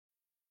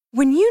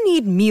When you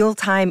need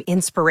mealtime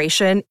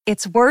inspiration,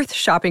 it's worth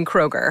shopping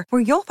Kroger,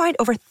 where you'll find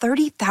over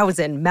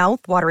 30,000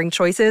 mouth-watering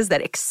choices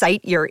that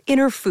excite your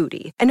inner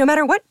foodie. And no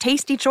matter what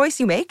tasty choice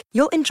you make,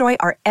 you'll enjoy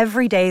our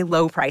everyday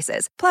low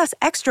prices, plus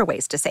extra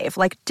ways to save,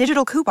 like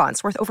digital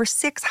coupons worth over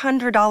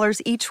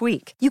 $600 each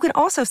week. You can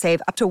also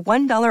save up to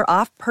 $1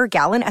 off per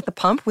gallon at the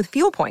pump with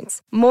fuel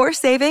points. More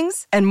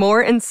savings and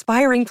more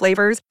inspiring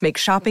flavors make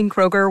shopping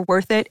Kroger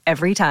worth it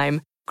every time.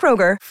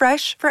 Kroger,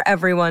 fresh for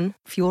everyone.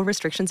 Fuel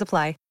restrictions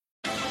apply.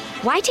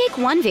 Why take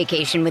one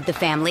vacation with the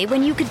family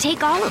when you could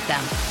take all of them?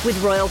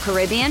 With Royal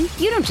Caribbean,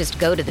 you don't just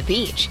go to the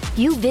beach.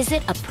 You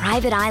visit a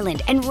private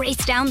island and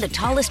race down the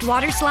tallest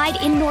water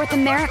slide in North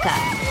America.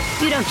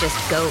 You don't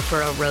just go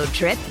for a road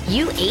trip.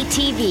 You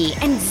ATV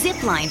and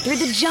zip line through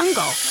the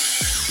jungle.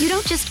 You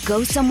don't just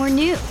go somewhere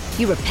new.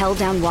 You rappel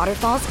down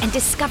waterfalls and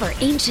discover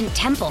ancient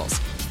temples.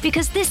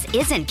 Because this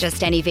isn't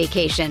just any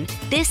vacation.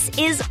 This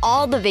is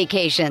all the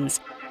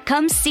vacations.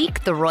 Come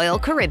seek the Royal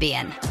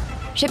Caribbean.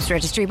 Ships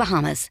Registry,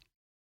 Bahamas.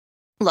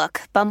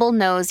 Look, Bumble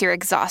knows you're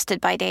exhausted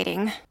by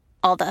dating.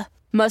 All the,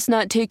 must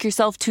not take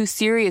yourself too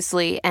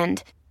seriously,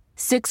 and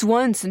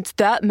 6'1" since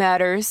that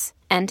matters.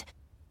 And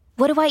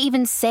what do I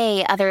even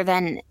say other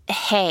than,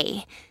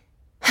 hey?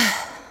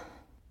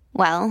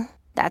 Well,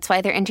 that's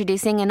why they're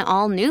introducing an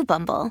all-new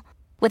Bumble,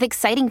 with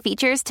exciting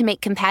features to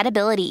make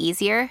compatibility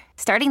easier,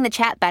 starting the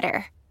chat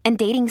better, and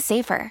dating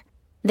safer.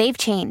 They've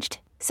changed,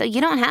 so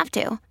you don't have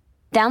to.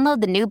 Download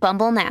the new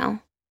Bumble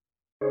now.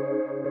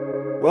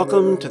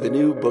 Welcome to the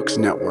New Books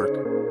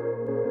Network.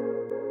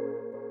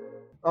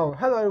 Oh,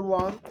 hello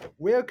everyone.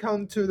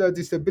 Welcome to the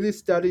Disability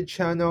Study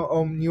channel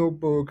on New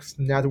Books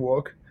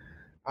Network.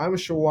 I'm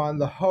Shawan,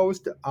 the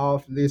host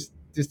of this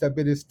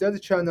Disability Study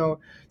channel.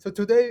 So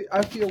today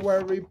I feel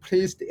very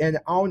pleased and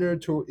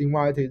honored to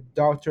invite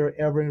Dr.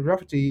 Erin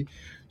Raffety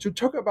to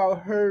talk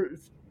about her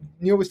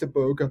newest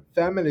book,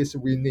 Families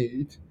We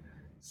Need.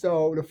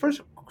 So the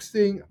first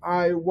thing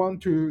I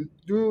want to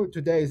do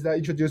today is I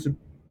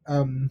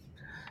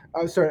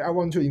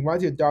want to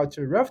invite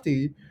Dr.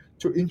 Raffety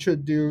to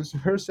introduce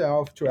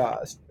herself to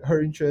us,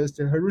 her interest,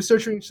 her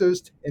research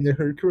interest, and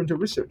her current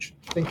research.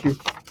 Thank you.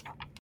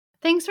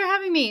 Thanks for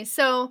having me.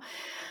 So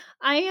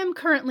I am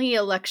currently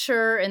a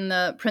lecturer in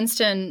the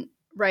Princeton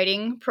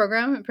writing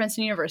program at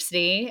Princeton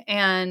University,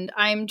 and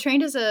I'm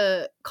trained as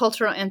a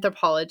cultural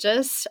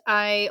anthropologist.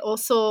 I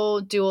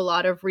also do a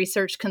lot of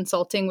research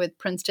consulting with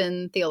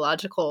Princeton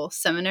Theological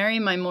Seminary.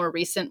 My more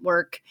recent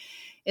work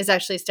is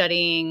actually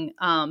studying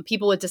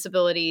people with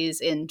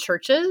disabilities in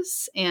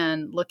churches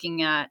and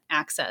looking at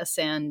access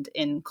and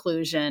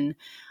inclusion.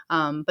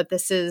 But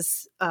this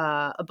is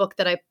a book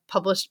that I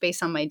published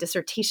based on my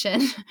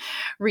dissertation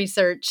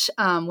research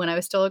when I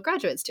was still a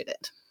graduate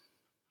student.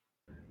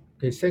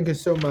 Okay, thank you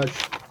so much,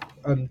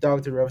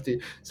 Dr.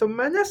 Raffety. So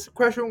my next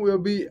question will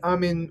be,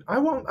 I'm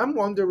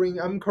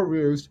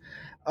curious,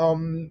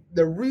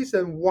 the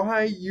reason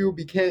why you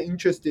became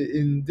interested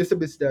in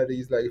disability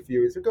studies like a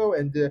few years ago,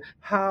 and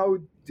how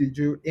did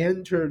you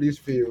enter this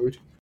field?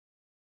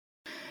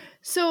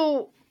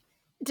 So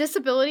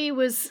disability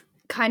was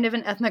kind of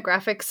an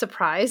ethnographic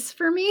surprise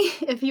for me,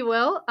 if you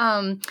will.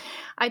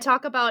 I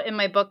talk about in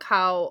my book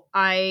how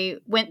I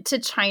went to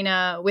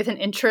China with an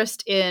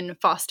interest in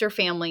foster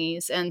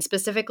families and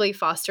specifically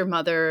foster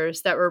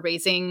mothers that were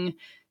raising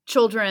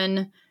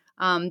children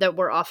that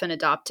were often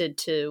adopted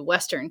to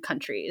Western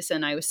countries.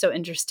 And I was so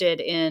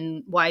interested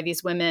in why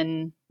these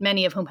women,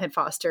 many of whom had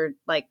fostered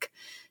like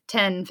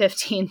 10,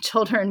 15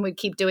 children, would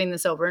keep doing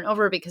this over and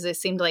over because it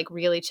seemed like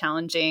really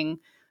challenging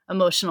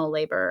emotional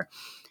labor.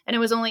 And it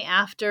was only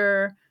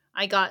after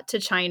I got to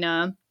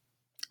China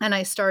and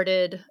I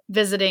started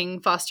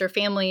visiting foster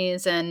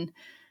families and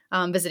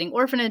visiting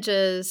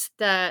orphanages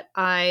that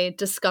I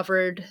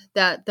discovered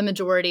that the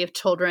majority of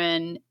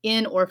children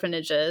in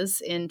orphanages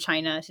in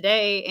China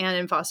today and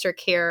in foster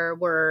care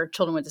were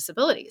children with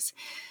disabilities.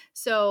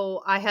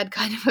 So I had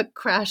kind of a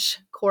crash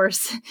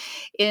course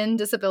in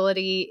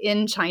disability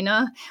in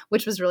China,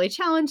 which was really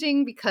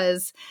challenging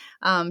because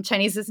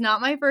Chinese is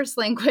not my first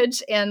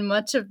language, and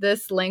much of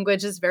this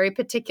language is very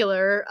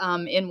particular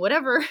in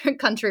whatever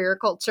country or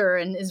culture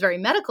and is very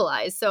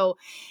medicalized. So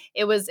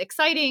it was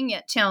exciting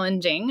yet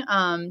challenging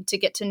to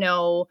get to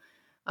know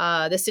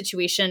the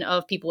situation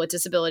of people with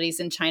disabilities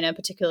in China,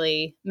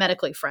 particularly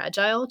medically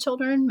fragile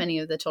children. Many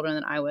of the children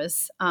that I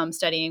was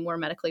studying were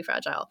medically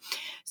fragile.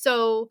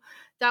 So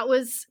that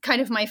was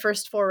kind of my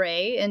first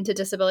foray into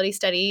disability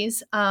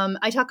studies.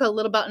 I talk a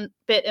little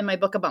bit in my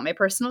book about my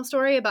personal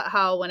story about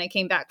how when I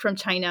came back from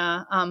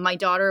China, my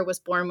daughter was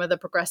born with a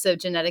progressive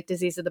genetic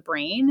disease of the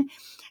brain.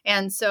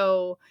 And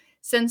so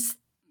since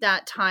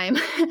that time,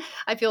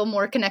 I feel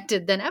more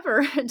connected than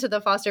ever to the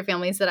foster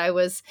families that I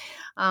was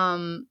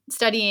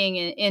studying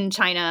in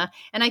China.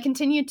 And I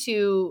continue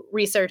to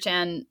research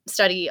and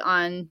study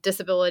on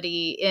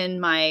disability in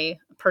my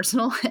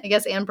personal, I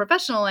guess, and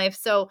professional life.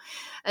 So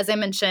as I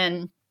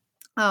mentioned,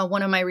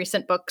 One of my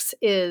recent books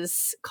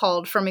is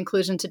called From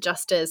Inclusion to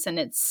Justice, and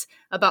it's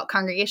about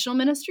congregational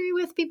ministry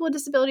with people with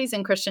disabilities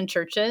in Christian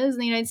churches in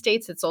the United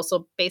States. It's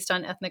also based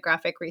on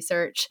ethnographic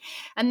research.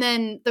 And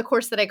then the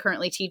course that I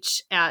currently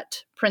teach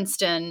at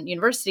Princeton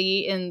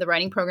University in the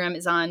writing program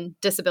is on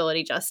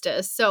disability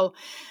justice. So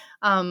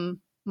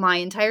my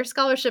entire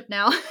scholarship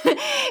now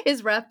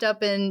is wrapped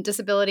up in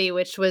disability,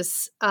 which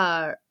was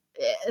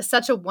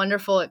such a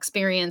wonderful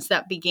experience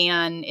that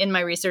began in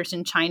my research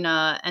in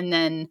China. And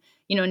then,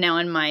 now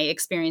in my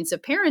experience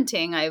of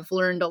parenting, I've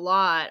learned a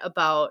lot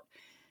about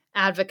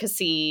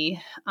advocacy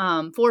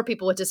for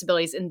people with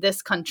disabilities in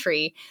this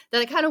country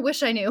that I kind of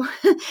wish I knew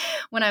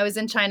when I was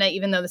in China,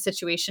 even though the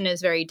situation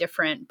is very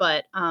different.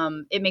 But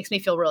it makes me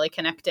feel really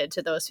connected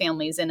to those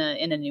families in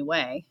a new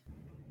way.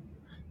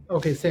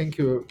 Okay, thank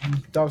you,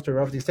 Dr.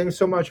 Raffety. Thank you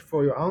so much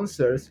for your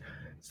answers.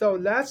 So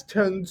let's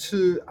turn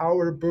to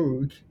our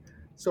book.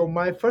 So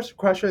my first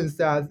question is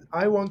that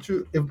I want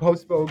to, if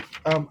possible,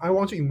 I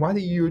want to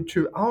invite you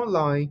to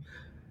outline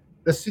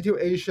the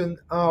situation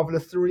of the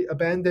 3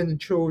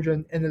 abandoned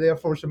children and their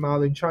foster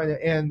mother in China,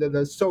 and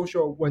the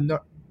social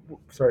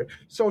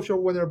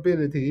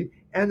vulnerability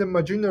and the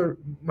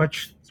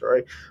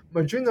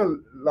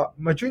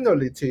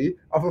marginality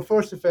of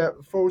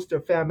foster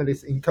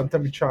families in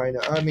contemporary China.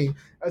 I mean,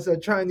 as a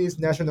Chinese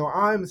national,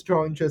 I'm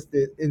strongly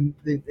interested in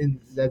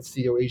that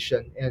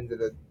situation, and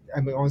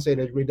also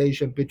the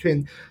relation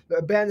between the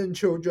abandoned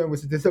children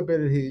with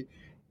disability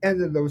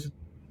and those,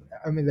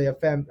 their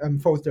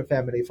foster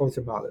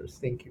mothers.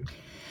 Thank you.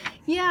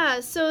 Yeah,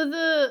 so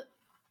the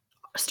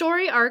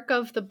story arc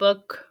of the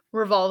book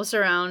revolves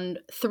around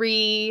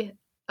 3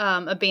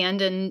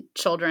 abandoned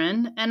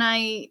children. And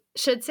I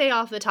should say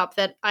off the top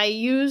that I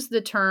use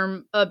the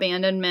term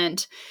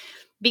abandonment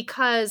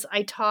because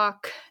I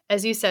talk,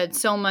 as you said,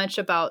 so much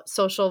about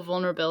social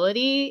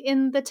vulnerability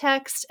in the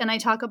text. And I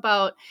talk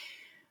about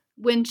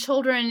when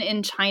children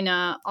in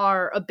China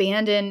are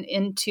abandoned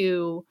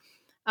into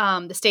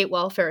the state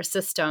welfare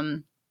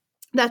system.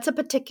 That's a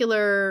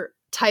particular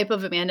type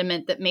of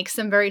abandonment that makes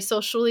them very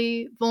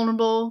socially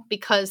vulnerable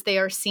because they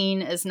are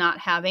seen as not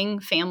having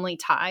family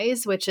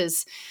ties, which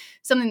is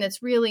something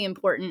that's really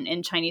important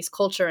in Chinese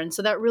culture. And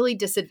so that really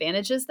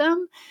disadvantages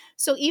them.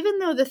 So even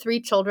though the 3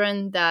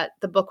 children that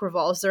the book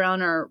revolves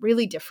around are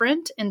really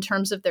different in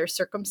terms of their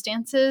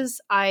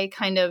circumstances, I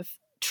kind of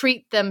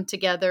treat them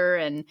together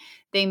and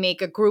they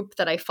make a group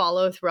that I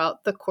follow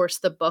throughout the course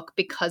of the book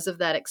because of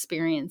that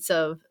experience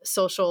of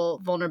social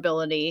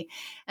vulnerability.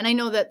 And I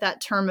know that that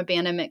term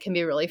abandonment can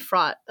be really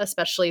fraught,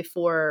 especially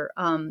for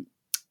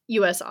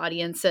US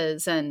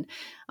audiences and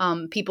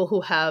people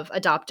who have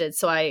adopted.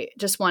 So I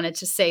just wanted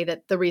to say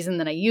that the reason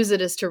that I use it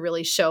is to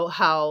really show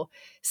how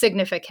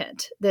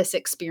significant this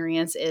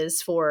experience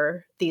is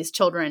for these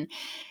children.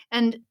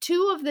 And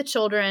 2 of the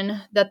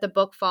children that the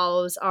book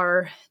follows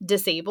are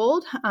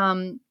disabled.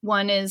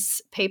 One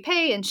is Pei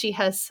Pei, and she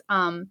has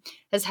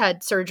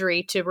had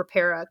surgery to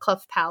repair a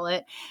cleft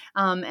palate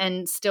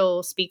and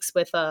still speaks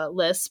with a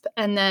lisp.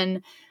 And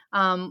then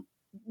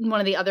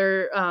one of the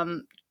other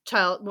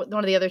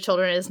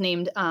children is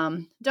named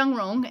Deng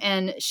Rong,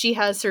 and she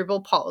has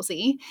cerebral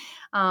palsy.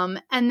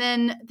 And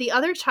then the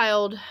other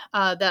child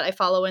that I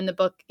follow in the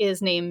book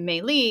is named Mei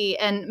Li,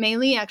 and Mei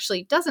Li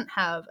actually doesn't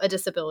have a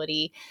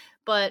disability,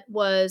 but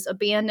was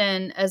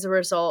abandoned as a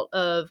result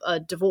of a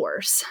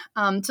divorce.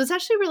 So it's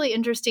actually really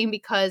interesting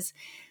because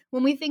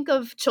when we think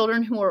of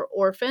children who are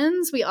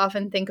orphans, we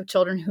often think of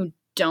children who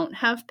don't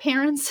have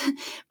parents.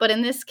 But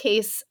in this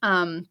case,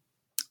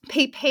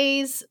 Pei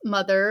Pei's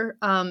mother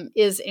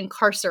is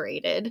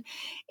incarcerated,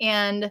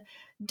 and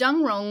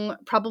Deng Rong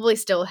probably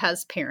still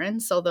has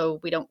parents, although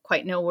we don't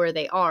quite know where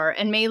they are.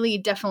 And Mei Li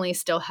definitely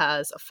still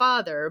has a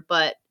father,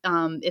 but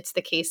it's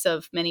the case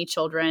of many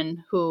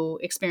children who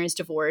experience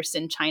divorce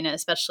in China,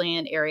 especially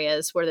in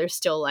areas where there's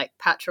still like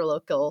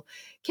patrilocal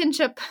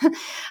kinship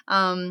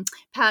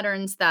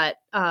patterns that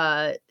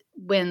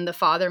when the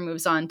father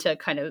moves on to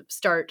kind of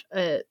start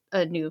a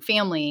new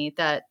family,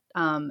 that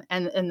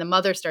and the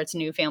mother starts a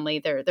new family,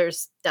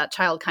 there's that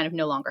child kind of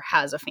no longer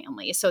has a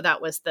family. So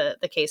that was the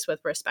case with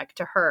respect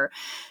to her.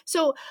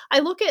 So I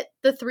look at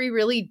the 3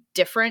 really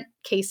different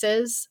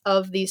cases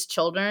of these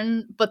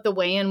children, but the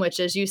way in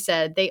which, as you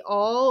said, they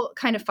all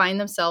kind of find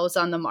themselves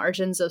on the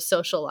margins of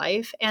social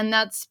life. And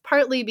that's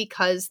partly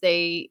because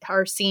they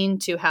are seen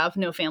to have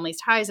no family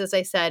ties, as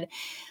I said,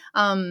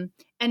 and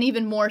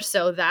even more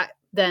so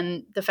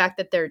than the fact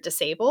that they're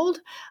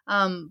disabled.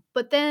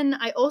 But then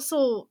I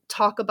also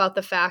talk about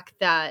the fact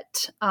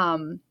that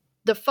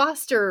the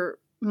foster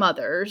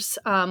mothers,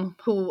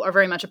 who are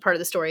very much a part of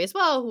the story as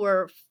well, who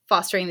are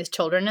fostering these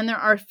children, and there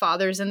are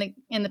fathers in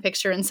the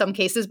picture in some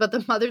cases, but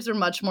the mothers are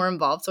much more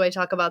involved, so I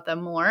talk about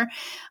them more.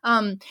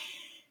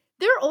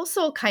 They're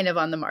also kind of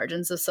on the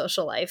margins of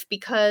social life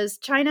because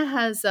China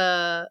has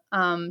a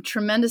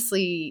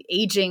tremendously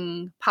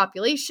aging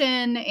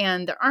population,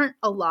 and there aren't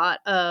a lot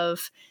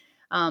of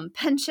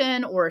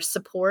pension or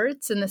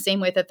supports in the same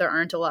way that there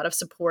aren't a lot of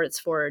supports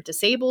for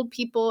disabled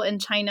people in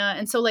China.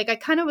 And so like I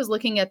kind of was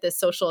looking at this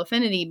social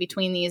affinity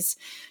between these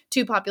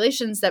two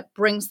populations that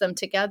brings them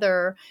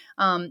together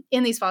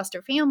in these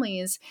foster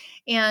families.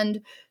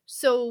 And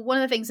so one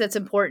of the things that's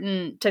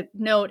important to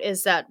note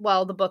is that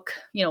while the book,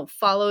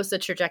 follows the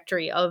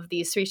trajectory of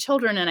these three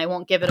children, and I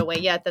won't give it away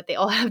yet that they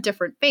all have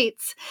different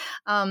fates,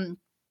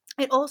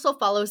 it also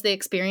follows the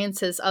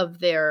experiences of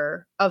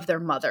their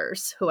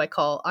mothers, who I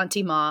call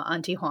Auntie Ma,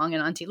 Auntie Huang,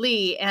 and Auntie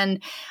Li,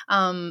 and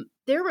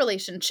their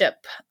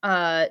relationship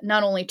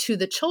not only to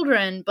the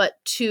children but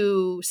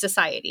to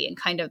society and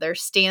kind of their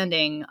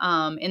standing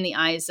in the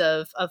eyes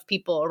of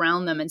people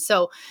around them. And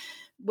so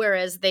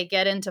whereas they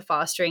get into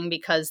fostering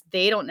because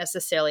they don't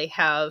necessarily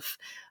have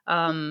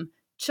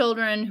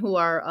children who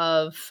are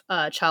of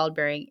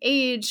childbearing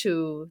age,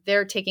 who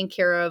they're taking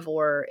care of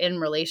or in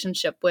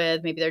relationship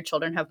with. Maybe their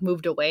children have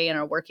moved away and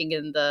are working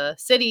in the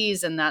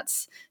cities. And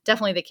that's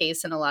definitely the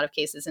case in a lot of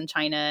cases in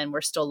China. And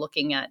we're still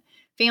looking at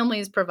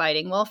families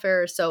providing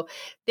welfare. So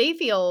they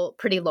feel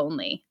pretty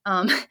lonely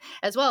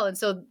as well. And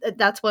so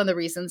that's one of the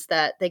reasons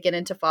that they get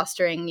into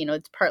fostering.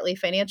 It's partly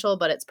financial,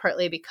 but it's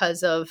partly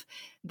because of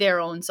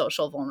their own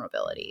social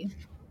vulnerability.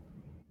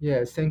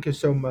 Yes, thank you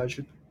so much,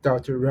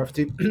 Dr.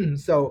 Raffety.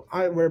 So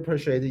I very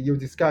appreciate your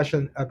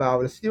discussion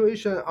about the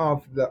situation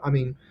of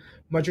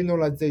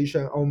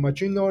marginalization or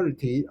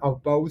majority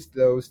of both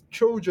those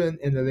children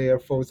and their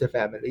foster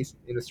families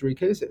in the three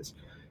cases.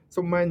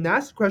 So my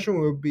next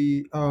question will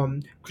be,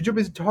 could you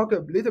please talk a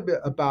little bit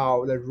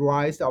about the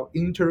rise of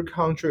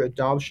inter-country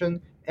adoption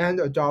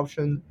and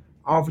adoption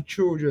of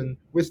children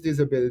with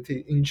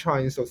disability in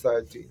Chinese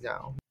society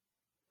now?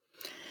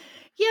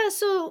 Yeah,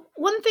 so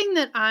one thing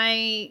that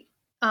I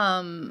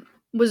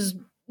was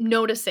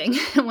noticing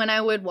when I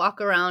would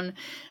walk around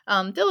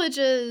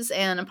villages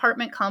and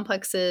apartment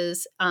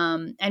complexes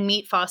and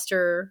meet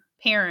foster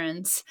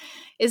parents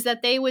is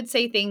that they would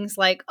say things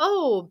like,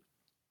 "Oh,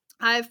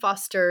 I've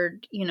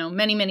fostered,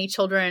 many, many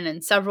children,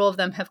 and several of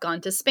them have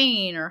gone to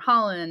Spain or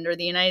Holland or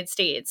the United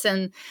States."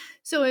 And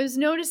so I was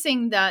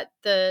noticing that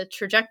the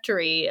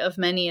trajectory of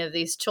many of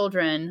these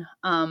children,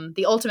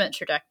 the ultimate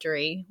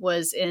trajectory,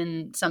 was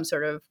in some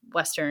sort of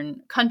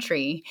Western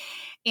country.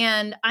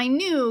 And I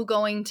knew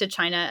going to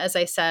China, as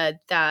I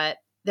said, that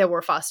there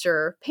were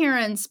foster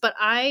parents, but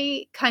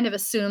I kind of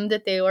assumed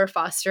that they were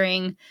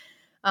fostering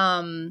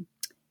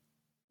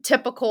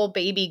typical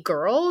baby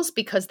girls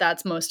because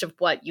that's most of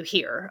what you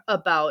hear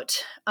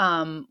about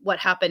what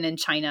happened in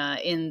China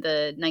in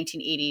the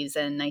 1980s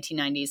and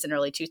 1990s and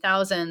early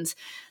 2000s,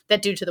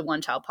 that due to the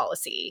one-child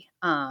policy,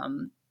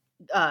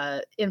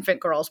 infant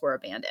girls were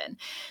abandoned.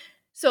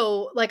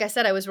 So, like I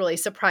said, I was really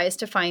surprised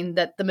to find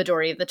that the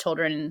majority of the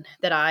children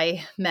that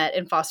I met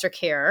in foster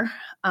care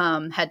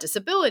had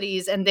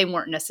disabilities, and they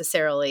weren't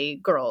necessarily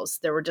girls.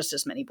 There were just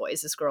as many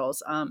boys as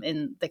girls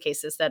in the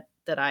cases that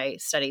I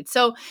studied.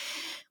 So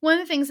one of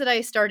the things that I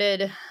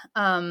started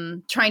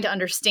trying to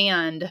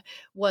understand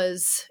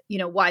was,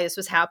 why this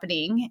was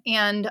happening.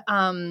 And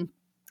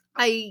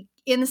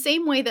in the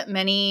same way that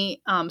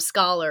many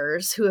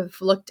scholars who have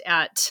looked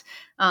at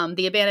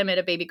the abandonment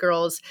of baby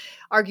girls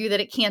argue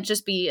that it can't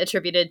just be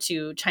attributed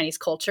to Chinese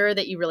culture,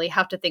 that you really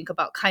have to think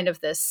about kind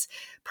of this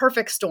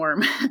perfect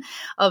storm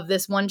of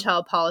this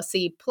one-child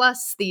policy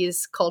plus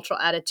these cultural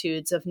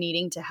attitudes of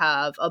needing to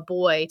have a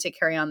boy to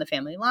carry on the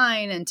family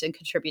line and to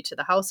contribute to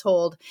the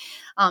household,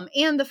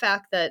 and the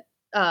fact that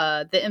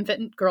the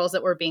infant girls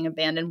that were being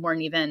abandoned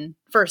weren't even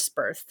first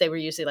birth. They were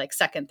usually like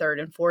second, third,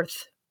 and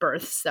fourth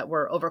births that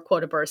were over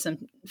quota births,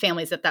 and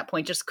families at that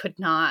point just could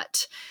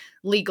not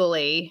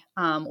legally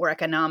or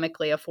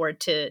economically afford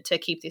to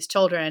keep these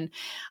children.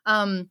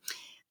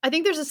 I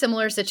think there's a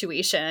similar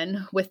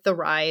situation with the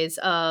rise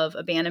of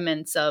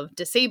abandonments of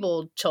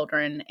disabled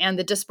children and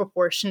the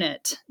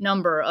disproportionate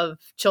number of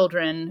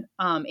children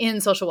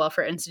in social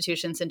welfare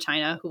institutions in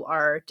China who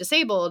are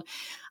disabled.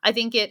 I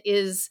think it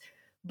is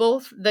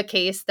both the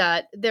case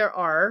that there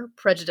are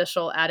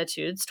prejudicial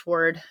attitudes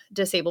toward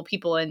disabled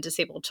people and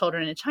disabled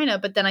children in China,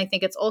 but then I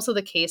think it's also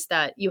the case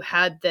that you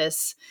had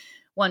this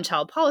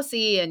one-child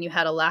policy and you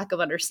had a lack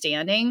of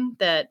understanding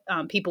that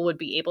people would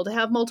be able to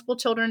have multiple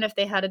children if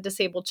they had a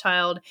disabled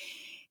child.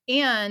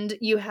 And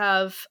you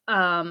have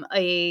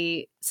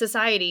a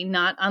society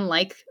not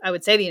unlike, I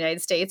would say, the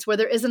United States, where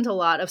there isn't a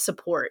lot of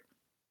support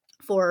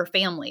for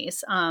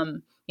families.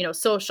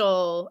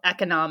 Social,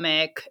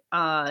 economic,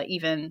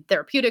 even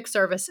therapeutic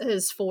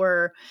services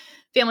for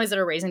families that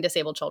are raising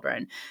disabled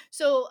children.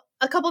 So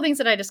a couple of things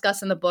that I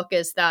discuss in the book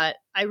is that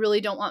I really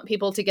don't want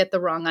people to get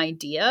the wrong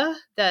idea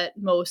that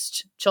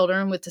most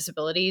children with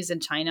disabilities in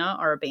China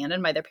are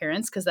abandoned by their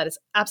parents, because that is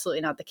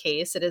absolutely not the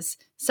case. It is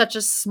such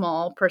a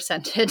small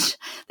percentage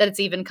that it's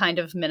even kind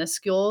of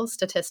minuscule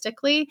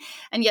statistically.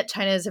 And yet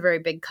China is a very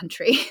big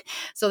country.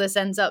 So this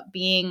ends up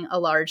being a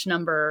large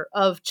number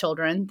of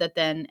children that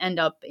then end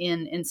up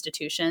in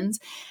institutions.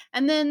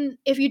 And then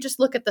if you just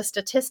look at the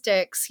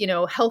statistics,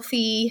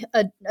 healthy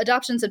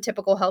adoptions of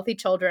typical healthy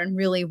children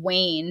really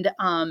waned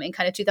in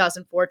kind of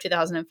 2004,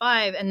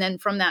 2005. And then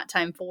from that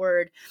time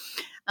forward,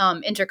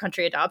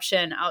 intercountry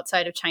adoption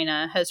outside of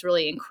China has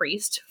really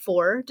increased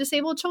for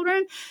disabled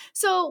children.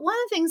 So one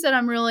of the things that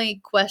I'm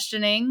really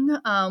questioning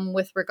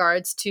with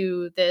regards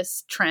to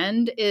this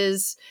trend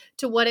is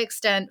to what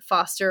extent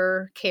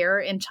foster care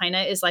in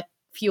China is like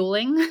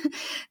fueling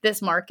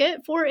this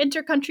market for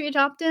intercountry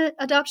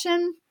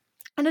adoption.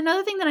 And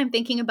another thing that I'm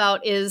thinking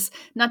about is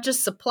not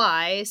just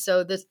supply,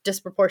 so the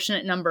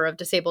disproportionate number of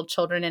disabled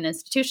children in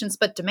institutions,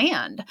 but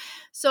demand.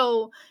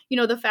 So,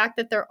 the fact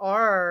that there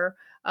are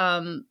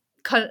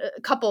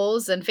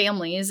couples and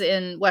families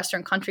in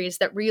Western countries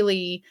that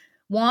really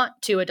want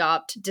to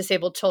adopt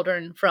disabled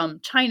children from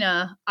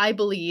China, I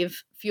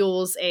believe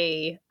fuels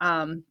a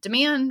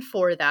demand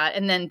for that,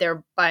 and then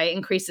thereby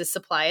increases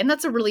supply. And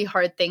that's a really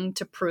hard thing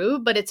to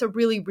prove, but it's a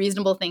really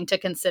reasonable thing to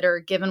consider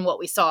given what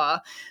we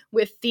saw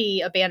with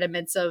the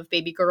abandonments of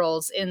baby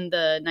girls in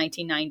the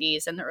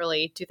 1990s and the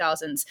early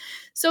 2000s.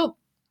 So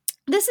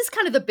this is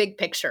kind of the big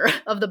picture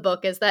of the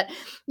book, is that,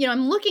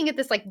 I'm looking at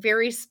this like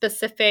very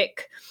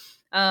specific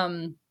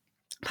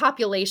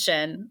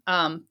population,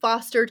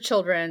 foster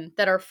children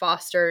that are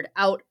fostered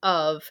out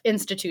of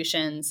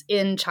institutions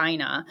in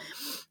China.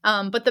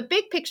 But the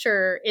big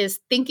picture is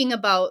thinking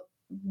about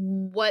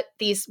what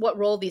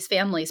role these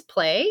families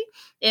play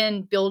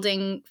in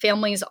building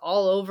families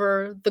all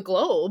over the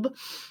globe,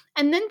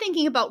 and then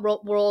thinking about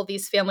role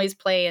these families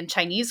play in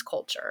Chinese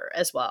culture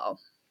as well.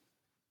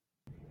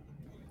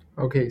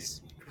 Okay,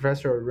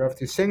 Professor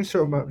Raffety, thanks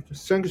so much.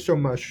 Thank you so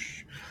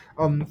much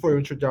for your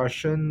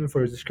introduction, for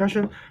your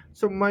discussion.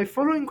 So my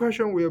following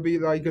question will be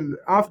like,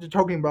 after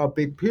talking about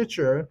big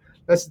picture,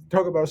 let's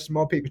talk about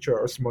small picture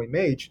or small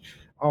image.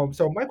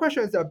 So my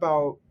question is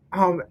about,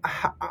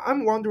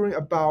 I'm wondering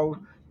about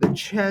the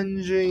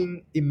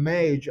changing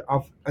image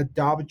of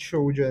adopt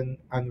children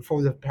and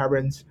for the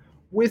parents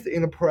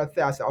within the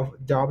process of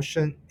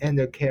adoption and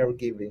the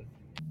caregiving.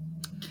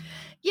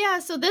 Yeah,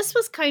 so this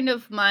was kind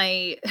of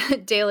my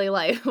daily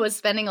life, was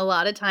spending a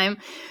lot of time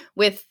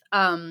with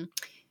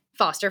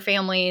foster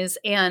families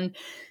and,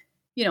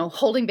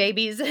 holding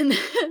babies and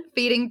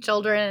feeding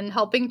children,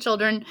 helping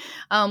children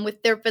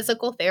with their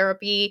physical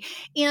therapy.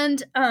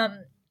 And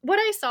what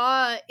I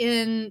saw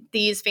in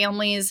these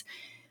families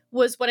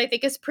was what I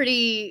think is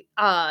pretty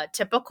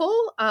typical,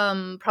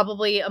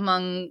 probably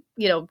among,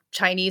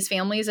 Chinese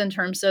families in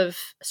terms of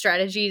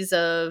strategies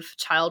of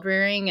child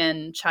rearing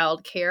and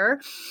child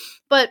care.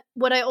 But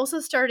what I also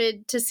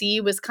started to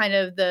see was kind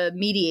of the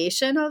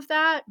mediation of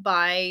that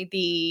by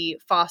the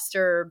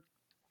foster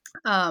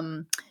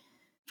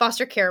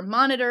care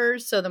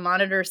monitors, so the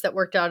monitors that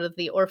worked out of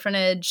the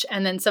orphanage,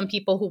 and then some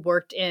people who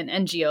worked in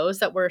NGOs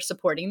that were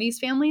supporting these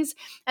families.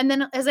 And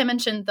then, as I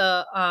mentioned,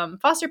 the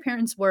foster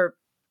parents were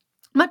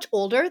much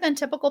older than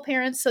typical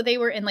parents, so they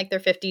were in like their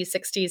 50s,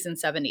 60s, and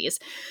 70s.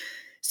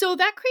 So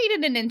that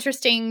created an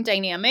interesting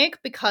dynamic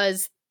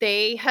because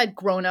they had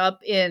grown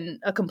up in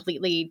a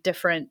completely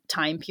different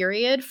time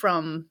period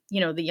from,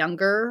 the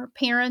younger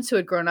parents who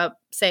had grown up,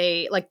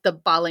 say, like the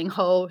Ba Ling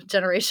Ho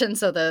generation.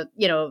 So the,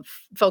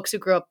 folks who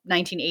grew up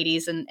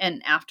 1980s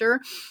and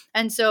after.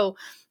 And so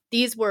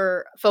these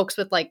were folks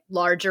with like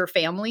larger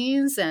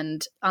families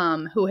and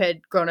who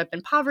had grown up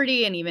in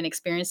poverty and even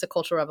experienced the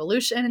Cultural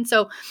Revolution. And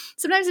so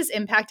sometimes this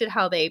impacted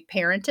how they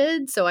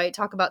parented. So I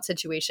talk about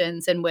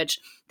situations in which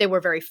they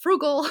were very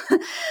frugal.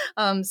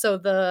 So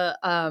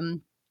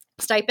the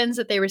stipends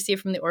that they received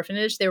from the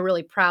orphanage, they were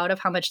really proud of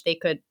how much they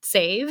could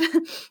save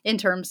in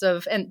terms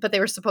of, but they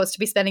were supposed to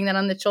be spending that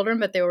on the children,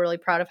 but they were really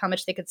proud of how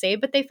much they could save,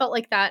 but they felt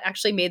like that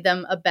actually made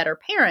them a better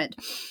parent.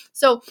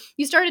 So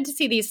you started to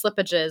see these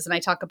slippages, and I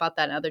talk about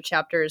that in other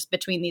chapters,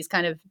 between these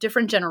kind of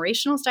different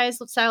generational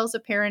styles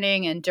of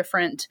parenting and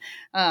different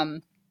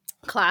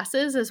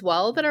classes as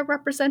well that are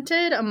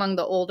represented among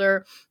the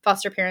older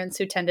foster parents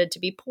who tended to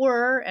be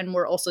poorer and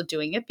were also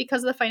doing it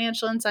because of the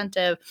financial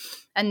incentive.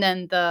 And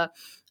then the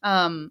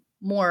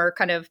more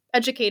kind of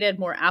educated,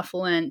 more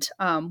affluent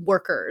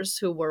workers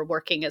who were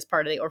working as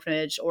part of the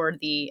orphanage or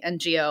the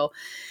NGO.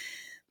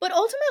 But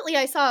ultimately,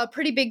 I saw a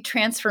pretty big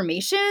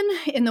transformation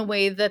in the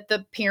way that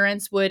the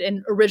parents would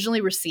originally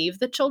receive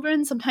the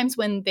children. Sometimes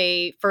when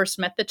they first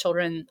met the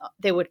children,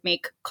 they would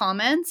make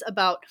comments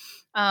about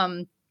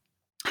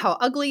how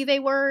ugly they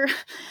were,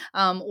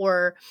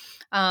 or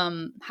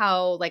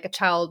how like a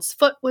child's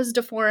foot was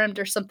deformed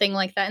or something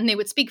like that. And they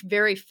would speak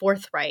very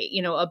forthright,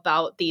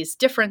 about these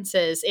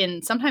differences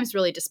in sometimes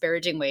really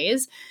disparaging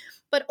ways.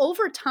 But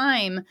over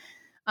time,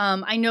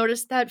 I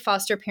noticed that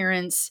foster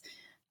parents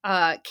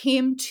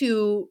came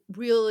to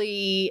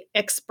really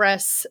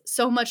express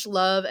so much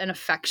love and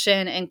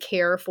affection and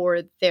care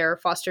for their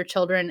foster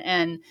children,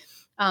 and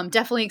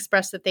definitely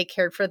expressed that they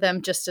cared for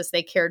them just as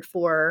they cared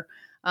for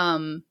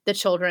the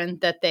children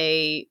that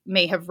they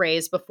may have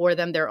raised before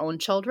them, their own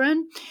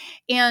children,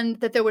 and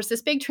that there was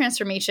this big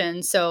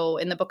transformation. So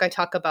in the book, I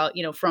talk about,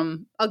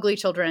 from ugly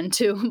children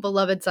to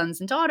beloved sons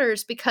and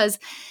daughters, because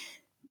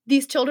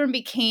these children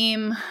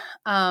became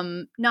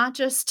not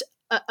just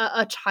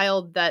a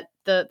child that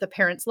the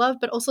parents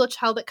loved, but also a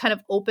child that kind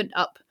of opened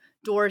up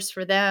doors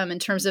for them in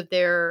terms of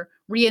their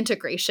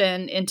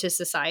reintegration into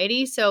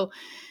society. So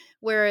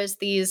whereas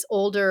these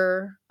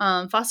older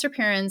foster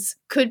parents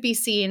could be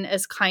seen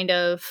as kind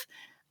of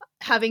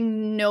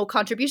having no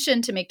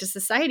contribution to make to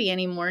society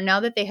anymore, now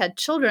that they had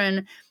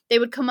children, they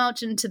would come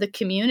out into the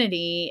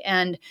community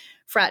and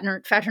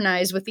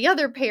fraternize with the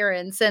other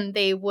parents, and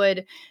they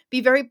would be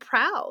very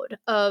proud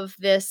of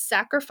this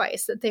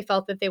sacrifice that they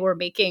felt that they were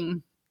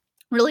making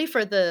really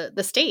for the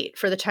state,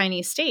 for the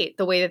Chinese state,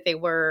 the way that they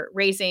were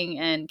raising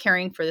and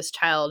caring for this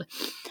child.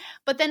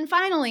 But then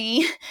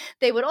finally,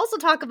 they would also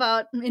talk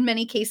about, in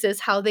many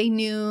cases, how they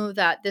knew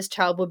that this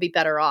child would be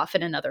better off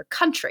in another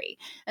country.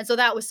 And so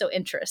that was so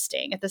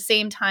interesting. At the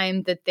same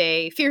time that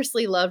they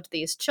fiercely loved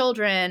these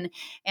children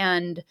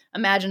and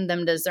imagined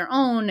them as their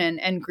own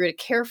and grew to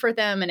care for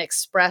them and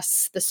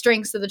express the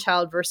strengths of the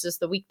child versus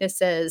the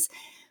weaknesses,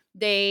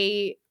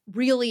 they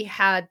really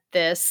had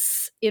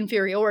this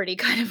inferiority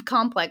kind of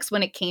complex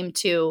when it came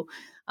to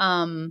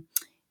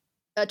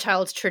a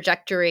child's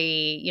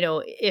trajectory. You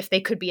know, if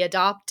they could be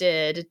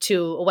adopted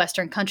to a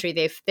Western country,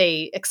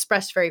 they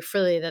expressed very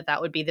freely that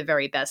that would be the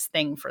very best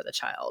thing for the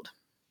child.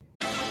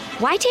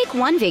 Why take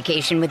one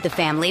vacation with the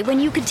family when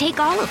you could take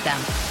all of them?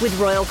 With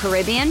Royal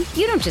Caribbean,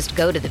 you don't just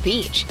go to the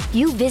beach.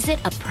 You visit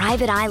a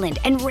private island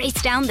and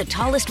race down the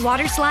tallest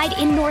water slide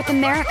in North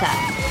America.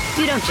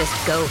 You don't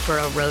just go for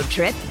a road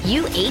trip.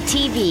 You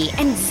ATV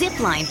and zip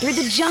line through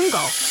the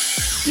jungle.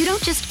 You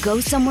don't just go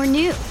somewhere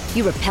new.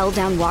 You rappel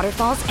down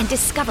waterfalls and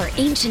discover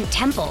ancient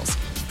temples.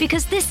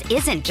 Because this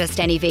isn't just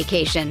any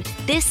vacation.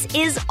 This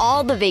is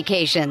all the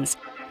vacations.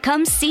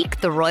 Come seek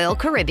the Royal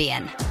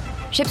Caribbean.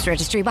 Ships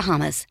Registry,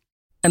 Bahamas.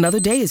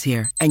 Another day is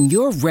here, and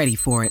you're ready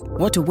for it.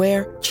 What to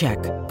wear? Check.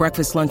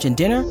 Breakfast, lunch, and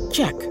dinner?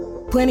 Check.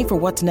 Planning for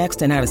what's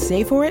next and how to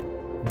save for it?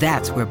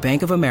 That's where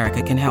Bank of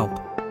America can help.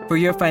 For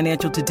your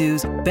financial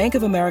to-dos, Bank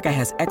of America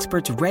has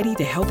experts ready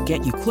to help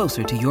get you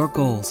closer to your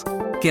goals.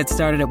 Get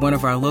started at one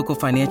of our local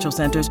financial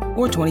centers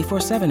or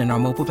 24/7 in our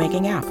mobile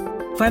banking app.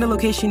 Find a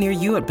location near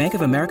you at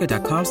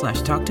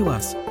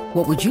bankofamerica.com/talktous.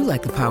 What would you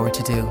like the power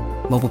to do?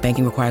 Mobile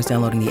banking requires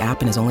downloading the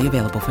app and is only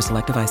available for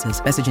select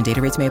devices. Message and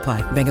data rates may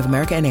apply. Bank of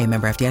America NA,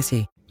 member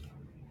FDIC.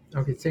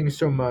 Okay, thank you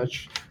so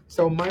much.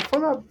 So my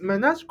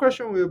next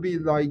question will be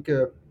like,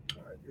 I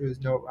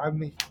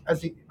think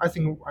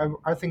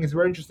it's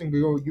very interesting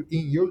because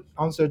in your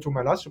answer to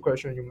my last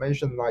question, you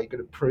mentioned like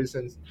the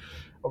presence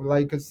of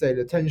like say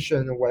the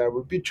tension or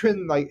whatever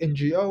between like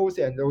NGOs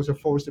and also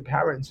foster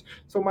parents.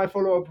 So my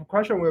follow-up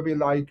question will be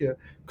like,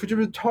 could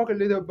you talk a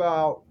little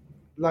about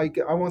like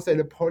I want to say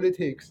the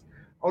politics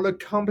or the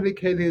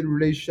complicated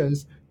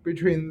relations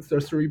between the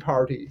three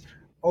parties,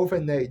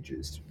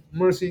 orphanages,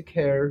 mercy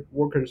care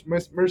workers,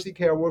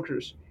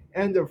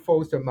 and the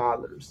foster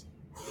mothers?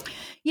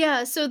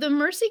 Yeah, so the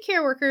Mercy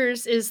Care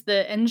Workers is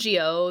the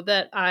NGO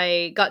that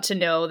I got to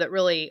know that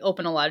really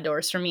opened a lot of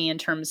doors for me in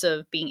terms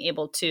of being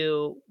able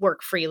to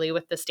work freely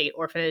with the state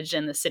orphanage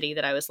in the city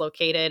that I was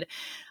located.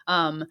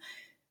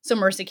 So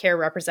Mercy Care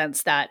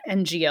represents that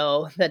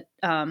NGO that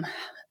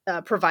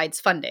provides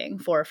funding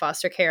for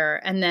foster care.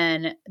 And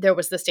then there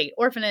was the state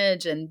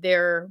orphanage and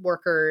their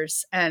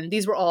workers. And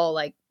these were all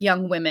like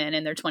young women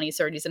in their 20s,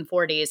 30s, and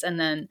 40s. And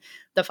then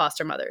the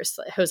foster mothers,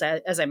 who,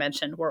 as I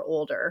mentioned, were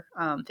older,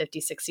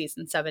 50s, 60s,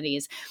 and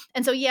 70s.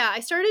 And so, yeah,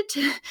 I started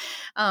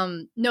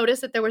to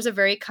notice that there was a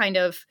very kind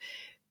of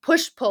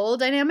push-pull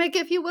dynamic,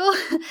 if you will,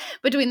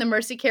 between the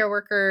Mercy Care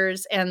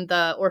workers and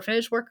the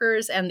orphanage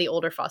workers and the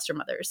older foster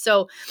mothers.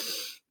 So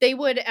they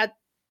would, at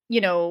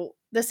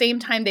the same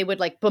time, they would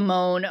like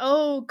bemoan,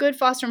 oh, good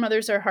foster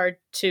mothers are hard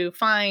to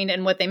find.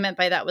 And what they meant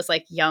by that was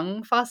like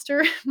young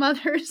foster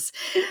mothers,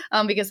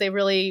 because they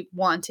really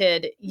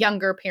wanted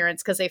younger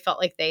parents because they felt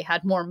like they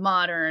had more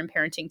modern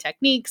parenting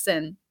techniques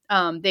and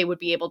they would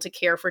be able to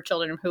care for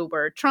children who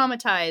were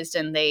traumatized,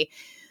 and they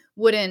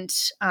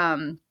wouldn't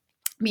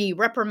be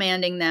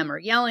reprimanding them or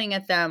yelling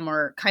at them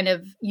or kind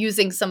of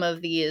using some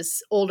of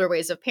these older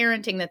ways of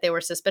parenting that they were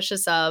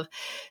suspicious of.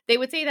 They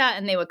would say that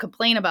and they would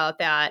complain about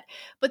that.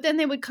 But then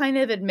they would kind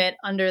of admit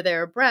under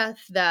their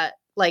breath that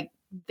like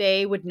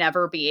they would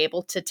never be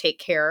able to take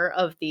care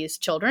of these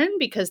children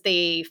because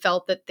they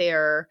felt that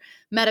their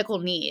medical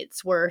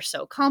needs were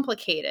so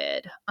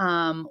complicated,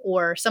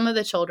 or some of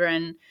the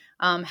children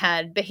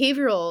had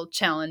behavioral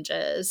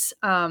challenges.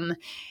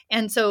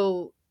 And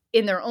so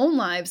in their own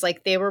lives,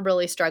 like they were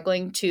really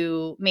struggling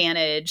to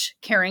manage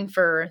caring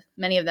for,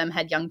 many of them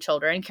had young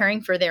children, caring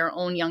for their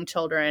own young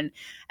children,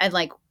 and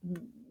like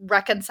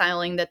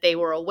reconciling that they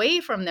were away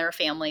from their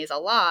families a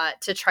lot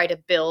to try to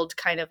build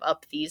kind of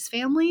up these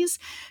families.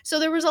 So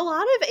there was a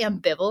lot of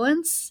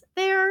ambivalence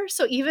there.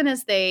 So even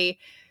as they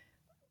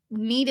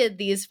needed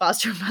these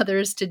foster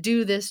mothers to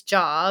do this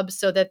job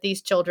so that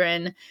these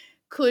children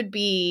could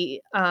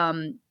be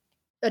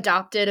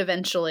adopted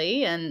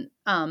eventually. And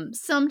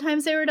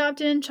sometimes they were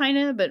adopted in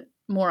China, but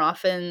more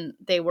often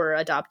they were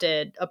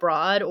adopted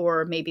abroad,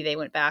 or maybe they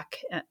went back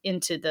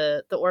into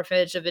the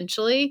orphanage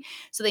eventually.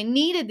 So they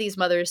needed these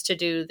mothers to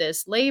do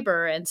this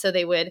labor. And so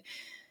they would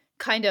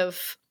kind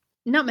of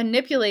not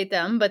manipulate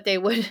them, but they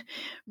would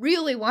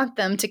really want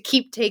them to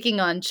keep taking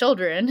on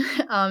children.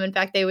 In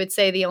fact, they would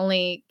say the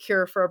only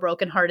cure for a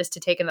broken heart is to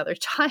take another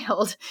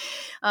child.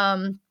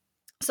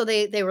 So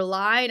they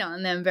relied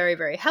on them very,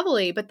 very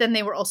heavily, but then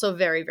they were also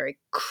very, very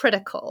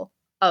critical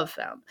of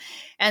them.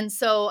 And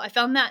so I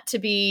found that to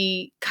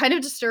be kind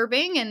of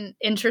disturbing and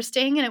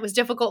interesting. And it was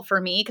difficult for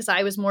me because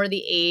I was more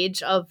the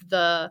age of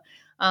the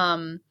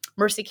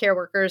mercy care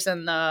workers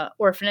and the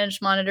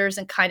orphanage monitors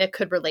and kind of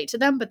could relate to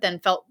them, but then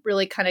felt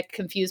really kind of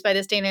confused by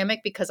this dynamic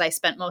because I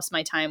spent most of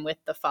my time with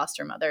the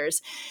foster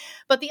mothers.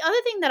 But the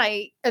other thing that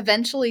I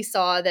eventually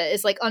saw that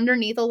is like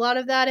underneath a lot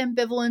of that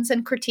ambivalence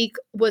and critique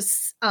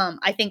was,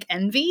 I think,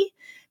 envy,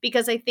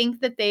 because I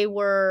think that they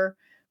were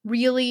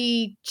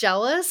really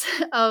jealous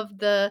of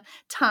the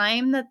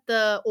time that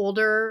the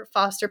older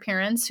foster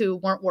parents who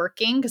weren't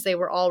working, because they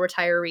were all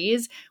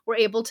retirees, were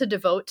able to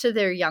devote to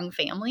their young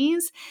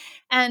families.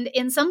 And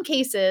in some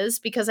cases,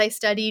 because I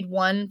studied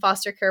one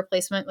foster care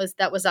placement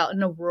that was out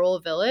in a rural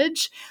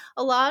village,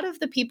 a lot of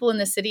the people in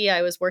the city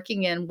I was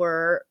working in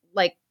were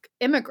like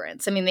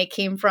immigrants. I mean, they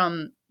came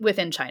from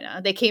within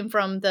China. They came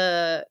from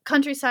the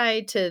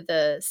countryside to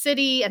the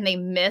city, and they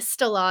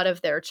missed a lot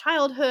of their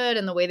childhood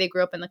and the way they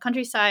grew up in the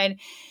countryside.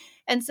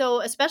 And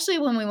so, especially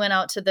when we went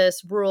out to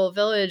this rural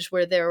village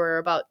where there were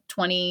about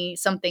 20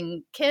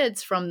 something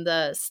kids from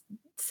the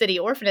city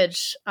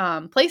orphanage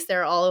place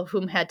there, all of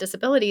whom had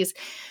disabilities,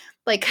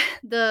 like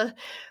the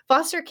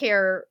foster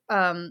care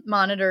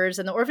monitors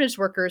and the orphanage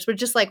workers would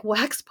just like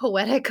wax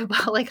poetic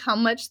about like how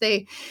much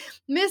they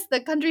missed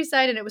the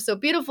countryside, and it was so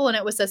beautiful, and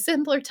it was a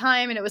simpler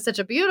time, and it was such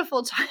a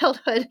beautiful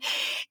childhood.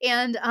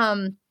 And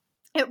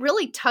it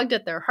really tugged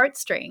at their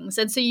heartstrings.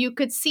 And so you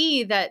could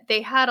see that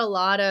they had a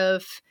lot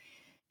of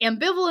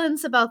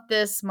ambivalence about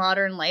this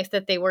modern life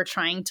that they were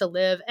trying to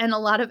live, and a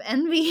lot of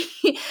envy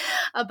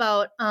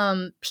about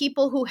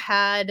people who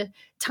had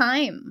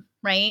time,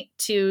 right,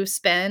 to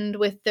spend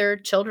with their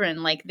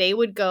children. Like they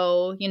would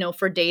go,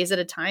 for days at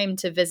a time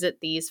to visit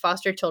these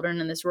foster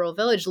children in this rural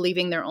village,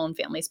 leaving their own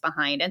families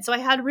behind. And so I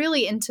had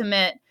really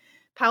intimate,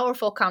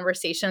 powerful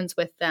conversations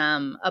with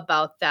them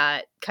about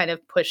that kind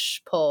of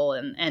push-pull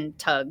and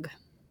tug.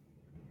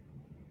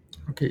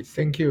 Okay,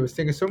 thank you.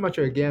 Thank you so much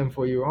again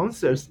for your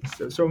answers.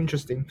 So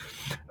interesting.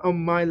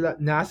 My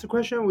last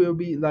question will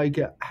be like,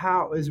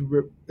 how is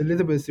a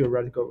little bit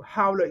theoretical?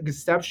 How the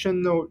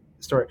exceptionalism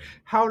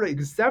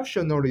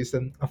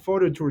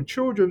afforded to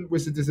children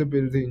with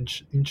disability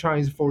in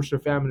Chinese foster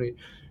family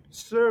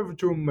serve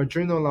to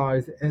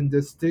marginalize and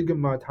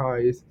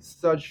stigmatize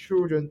such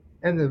children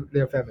and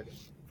their family,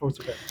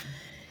 foster family?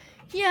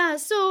 Yeah,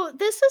 so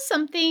this is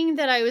something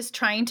that I was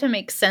trying to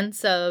make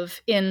sense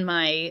of in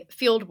my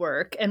field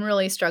work and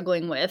really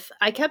struggling with.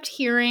 I kept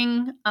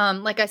hearing,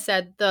 like I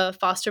said, the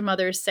foster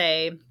mothers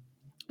say,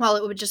 well,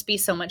 it would just be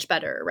so much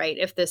better, right,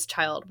 if this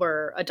child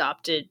were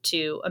adopted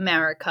to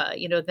America,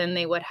 then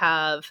they would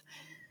have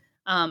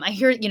I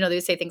hear, they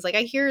say things like,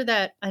 I hear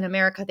that in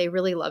America, they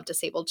really love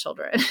disabled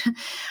children.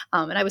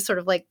 And I was sort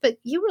of like, but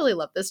you really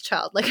love this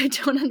child. Like, I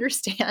don't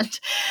understand.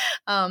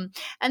 And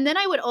then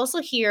I would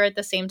also hear at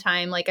the same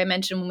time, like I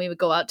mentioned, when we would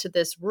go out to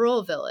this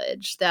rural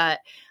village, that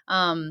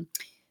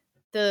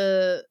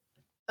the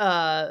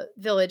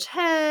village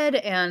head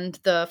and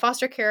the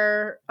foster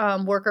care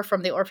worker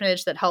from the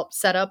orphanage that helped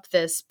set up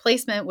this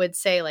placement would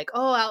say like,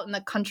 oh, out in the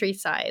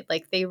countryside,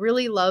 like they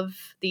really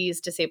love these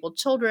disabled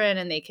children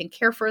and they can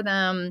care for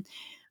them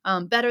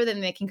better than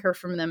they can care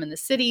for them in the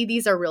city.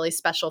 These are really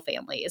special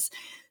families.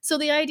 So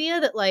the idea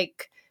that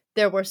like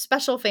there were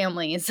special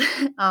families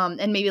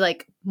and maybe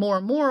like more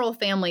moral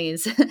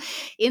families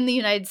in the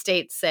United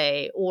States,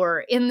 say,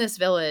 or in this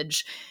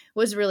village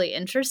was really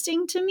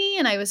interesting to me.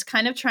 And I was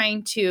kind of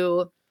trying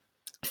to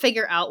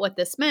figure out what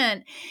this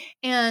meant.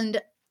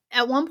 And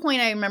at one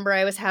point, I remember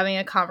I was having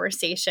a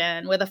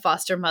conversation with a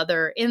foster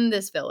mother in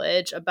this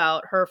village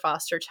about her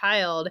foster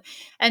child.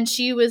 And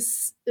she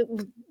was,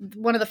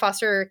 one of the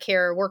foster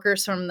care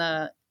workers from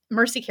the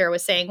Mercy Care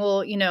was saying,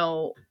 well,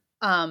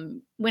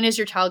 when is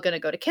your child going to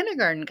go to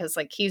kindergarten? Because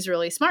like he's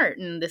really smart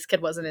and this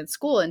kid wasn't in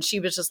school. And she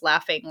was just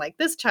laughing like,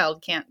 this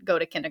child can't go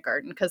to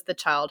kindergarten because the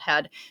child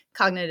had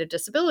cognitive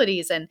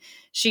disabilities. And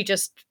she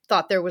just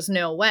thought there was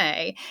no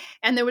way.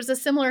 And there was a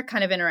similar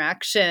kind of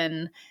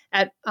interaction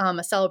at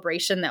a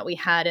celebration that we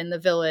had in the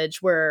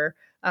village where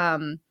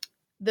the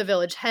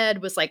village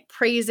head was like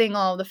praising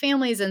all the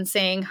families and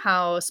saying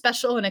how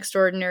special and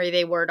extraordinary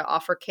they were to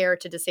offer care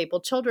to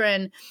disabled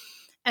children.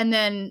 And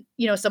then,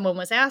 someone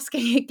was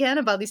asking again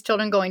about these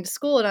children going to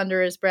school, and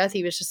under his breath,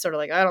 he was just sort of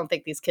like, I don't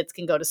think these kids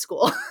can go to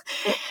school.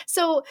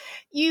 So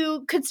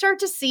you could start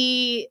to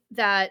see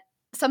that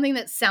something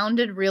that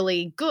sounded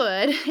really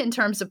good in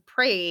terms of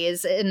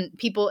praise and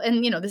people,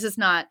 and, this is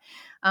not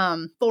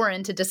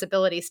foreign to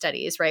disability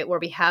studies, right, where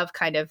we have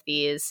kind of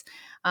these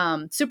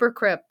super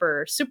crip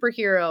or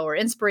superhero or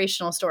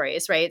inspirational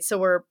stories, right? So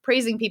we're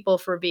praising people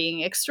for being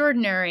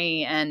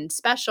extraordinary and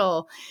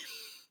special,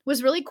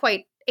 was really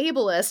quite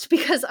ableist,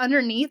 because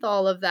underneath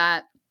all of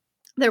that,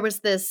 there was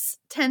this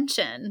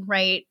tension,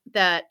 right?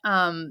 That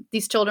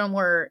these children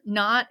were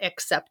not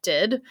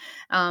accepted.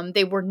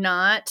 They were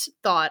not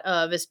thought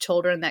of as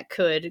children that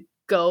could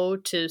go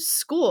to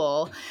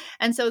school.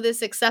 And so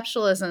this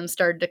exceptionalism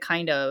started to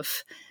kind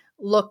of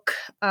look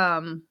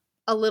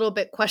a little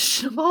bit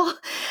questionable.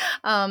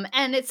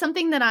 And it's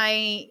something that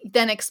I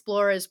then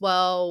explore as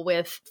well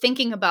with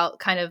thinking about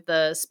kind of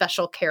the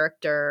special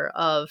character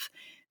of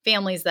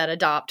families that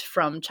adopt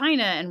from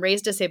China and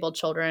raise disabled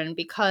children,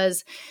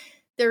 because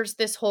there's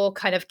this whole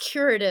kind of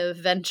curative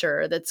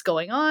venture that's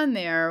going on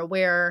there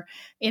where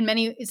in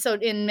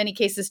many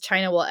cases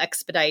China will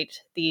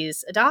expedite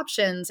these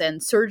adoptions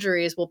and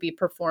surgeries will be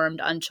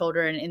performed on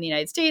children in the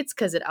United States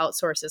because it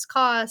outsources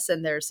costs,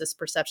 and there's this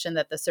perception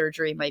that the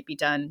surgery might be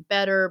done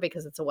better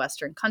because it's a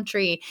Western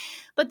country.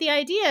 But the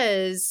idea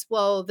is,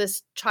 well,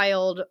 this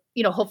child,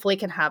 hopefully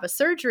can have a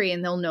surgery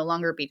and they'll no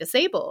longer be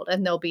disabled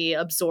and they'll be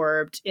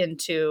absorbed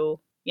into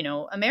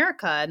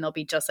America, and they'll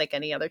be just like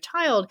any other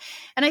child.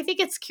 And I think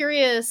it's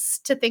curious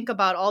to think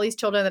about all these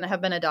children that have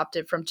been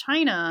adopted from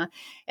China.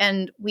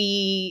 And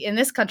we in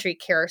this country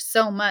care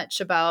so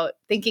much about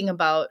thinking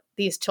about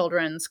these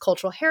children's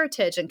cultural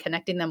heritage and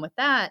connecting them with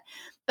that.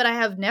 But I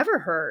have never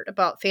heard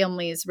about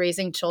families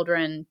raising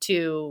children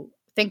to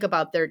think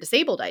about their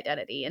disabled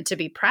identity and to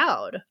be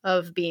proud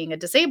of being a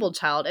disabled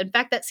child. In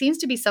fact, that seems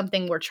to be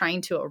something we're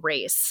trying to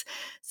erase.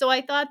 So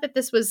I thought that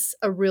this was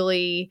a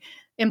really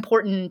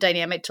important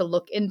dynamic to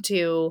look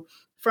into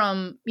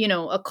from,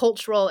 a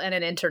cultural and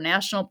an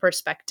international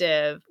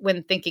perspective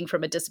when thinking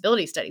from a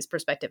disability studies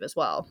perspective as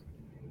well.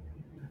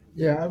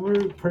 Yeah, I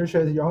really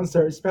appreciate your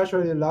answer,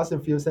 especially the last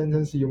few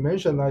sentences you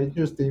mentioned are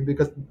interesting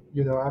because,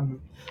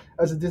 I'm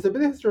as a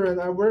disability student,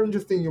 I'm very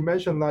interesting. You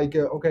mentioned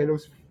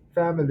those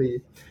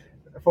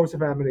foster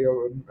family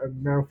or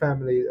American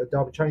family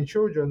adopt Chinese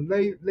children,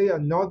 they are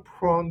not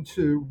prone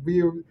to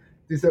view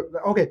this.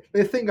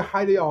 They think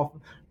highly of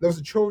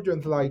those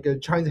children's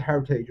Chinese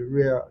heritage,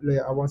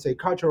 I want to say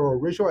cultural or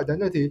racial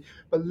identity,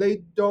 but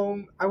they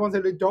don't. I want to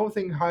say they don't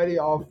think highly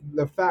of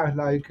the fact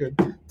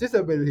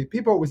disability.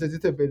 People with a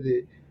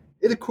disability,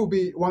 it could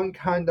be one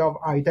kind of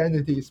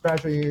identity,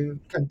 especially in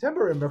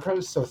contemporary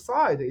American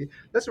society.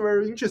 That's a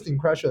very interesting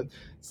question.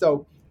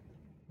 So.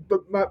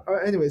 But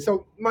anyway,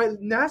 so my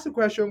next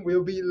question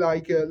will be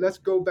let's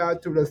go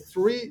back to the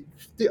three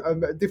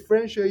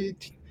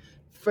differentiate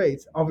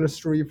fates of the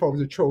three for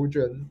the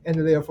children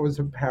and therefore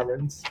the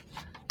parents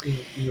in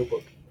your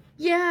book.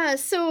 Yeah,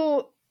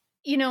 so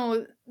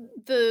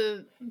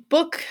the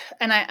book,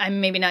 and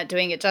I'm maybe not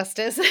doing it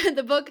justice,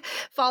 the book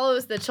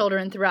follows the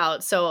children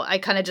throughout. So I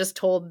kind of just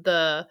told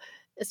the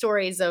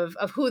stories of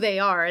who they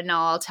are, and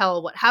now I'll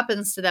tell what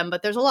happens to them.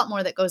 But there's a lot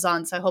more that goes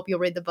on, so I hope you'll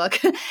read the book.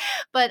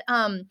 But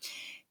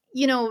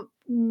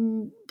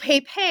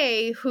Pei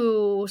Pei,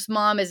 whose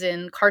mom is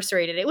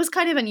incarcerated, it was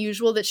kind of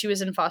unusual that she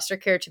was in foster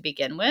care to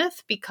begin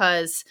with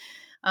because,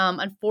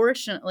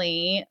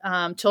 unfortunately,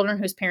 children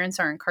whose parents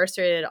are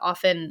incarcerated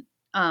often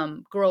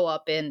grow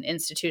up in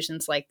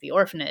institutions like the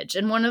orphanage.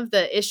 And one of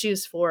the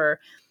issues for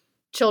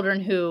children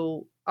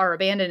who are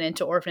abandoned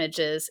into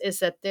orphanages is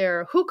that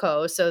their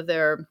hukou, so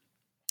their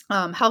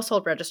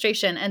household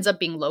registration, ends up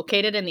being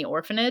located in the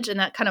orphanage, and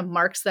that kind of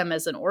marks them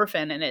as an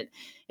orphan. And it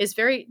is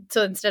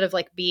so instead of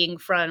being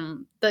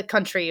from the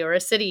country or a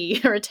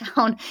city or a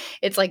town,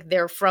 it's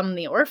they're from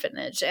the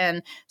orphanage.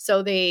 And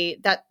so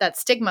that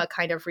stigma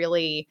kind of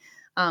really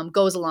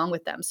goes along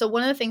with them. So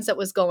one of the things that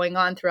was going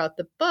on throughout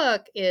the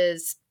book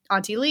is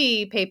Auntie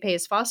Lee, Pei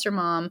Pei's foster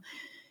mom,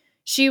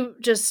 she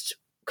just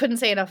couldn't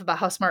say enough about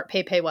how smart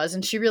Pei Pei was.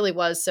 And she really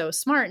was so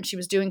smart, and she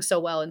was doing so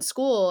well in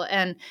school.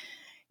 And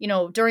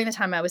during the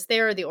time I was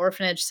there, the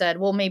orphanage said,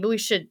 well, maybe we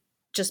should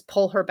just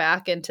pull her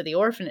back into the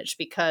orphanage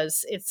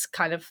because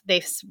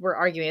they were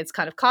arguing it's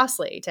kind of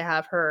costly to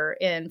have her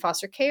in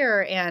foster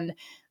care. And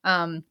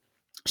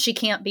she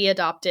can't be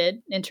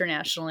adopted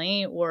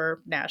internationally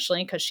or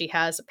nationally because she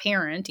has a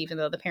parent, even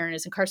though the parent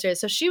is incarcerated.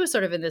 So she was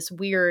sort of in this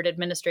weird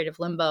administrative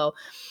limbo.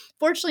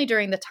 Fortunately,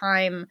 during the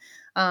time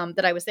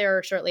that I was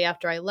there, shortly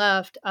after I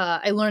left,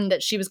 I learned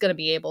that she was going to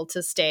be able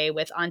to stay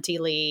with Auntie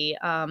Lee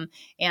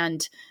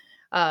and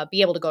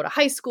be able to go to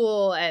high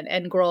school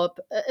and grow up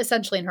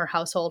essentially in her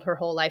household her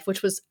whole life,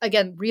 which was,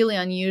 again, really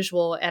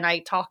unusual. And I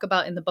talk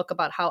about in the book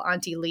about how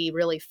Auntie Lee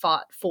really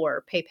fought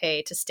for Pei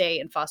Pei to stay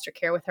in foster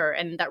care with her.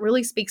 And that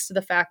really speaks to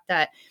the fact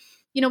that,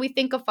 we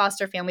think of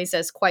foster families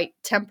as quite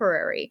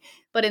temporary.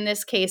 But in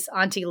this case,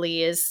 Auntie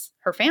Lee is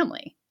her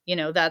family.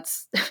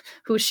 That's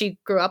who she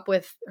grew up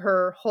with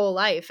her whole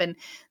life. And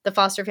the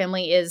foster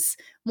family is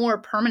more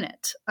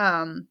permanent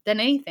than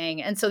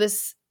anything. And so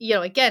this,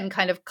 again,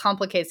 kind of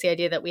complicates the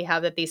idea that we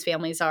have that these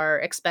families are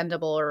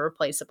expendable or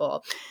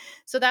replaceable.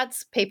 So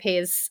that's Pei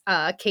Pei's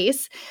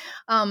case.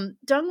 Deng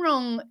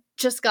Rong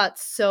just got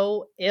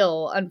so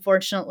ill,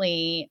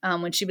 unfortunately,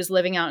 when she was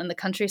living out in the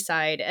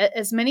countryside,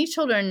 as many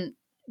children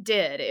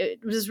did.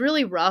 It was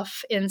really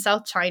rough in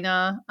South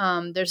China.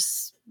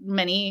 There's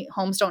many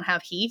homes don't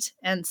have heat.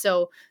 And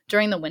so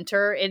during the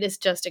winter, it is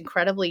just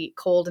incredibly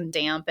cold and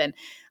damp. And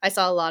I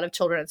saw a lot of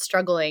children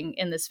struggling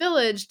in this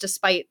village,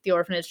 despite the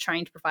orphanage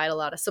trying to provide a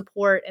lot of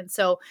support. And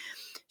so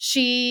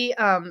she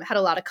had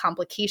a lot of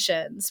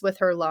complications with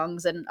her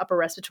lungs and upper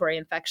respiratory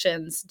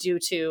infections due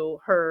to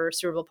her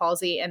cerebral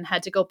palsy, and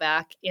had to go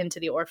back into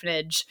the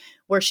orphanage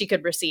where she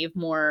could receive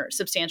more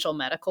substantial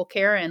medical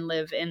care and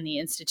live in the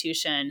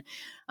institution.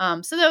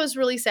 So that was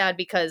really sad,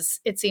 because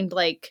it seemed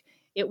like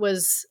it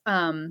was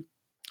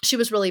she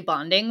was really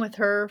bonding with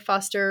her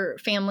foster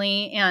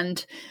family,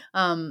 and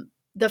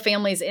the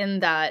families in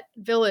that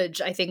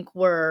village, I think,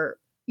 were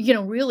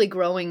really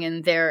growing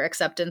in their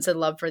acceptance and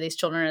love for these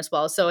children as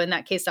well. So in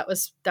that case, that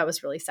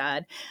was really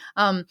sad.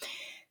 And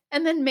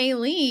then Mei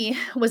Li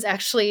was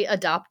actually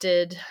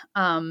adopted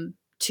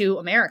to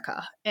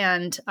America,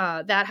 and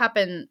that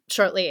happened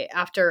shortly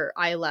after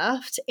I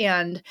left.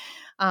 And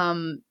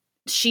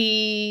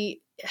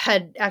she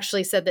had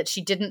actually said that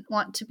she didn't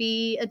want to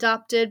be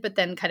adopted, but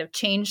then kind of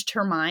changed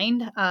her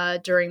mind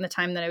during the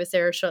time that I was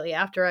there, shortly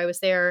after I was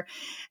there,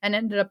 and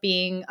ended up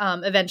being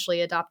eventually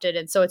adopted.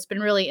 And so it's been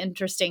really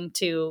interesting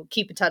to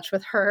keep in touch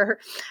with her,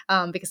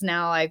 because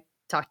now I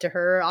talk to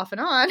her off and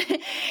on.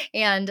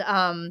 And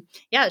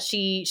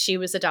she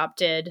was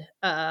adopted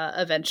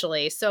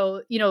eventually.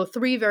 So,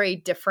 three very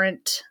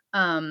different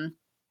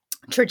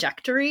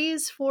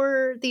trajectories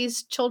for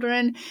these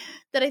children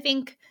that I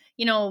think,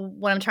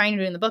 what I'm trying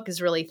to do in the book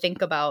is really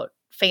think about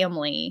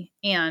family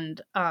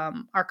and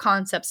our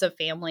concepts of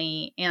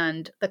family,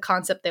 and the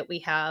concept that we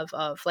have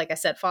of, like I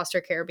said, foster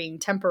care being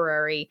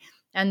temporary,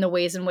 and the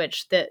ways in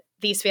which that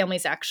these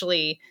families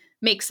actually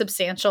make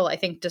substantial, I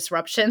think,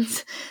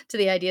 disruptions to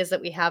the ideas that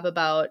we have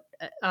about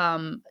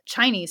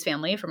Chinese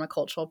family from a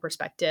cultural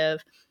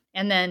perspective.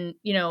 And then,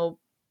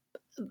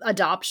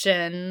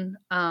 adoption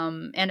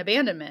and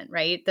abandonment,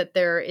 right? That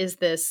there is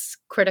this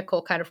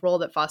critical kind of role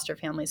that foster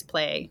families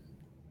play.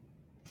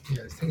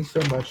 Yes, thanks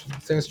so much.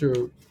 Thanks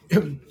to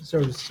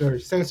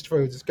thanks for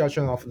the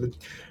discussion of the.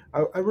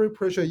 I really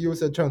appreciate you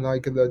use the term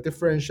like the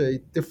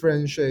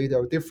differentiate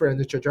or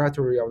different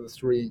trajectory of the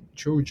three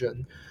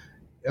children.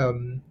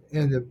 And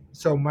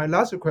so my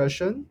last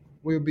question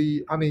will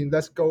be,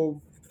 let's go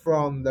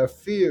from the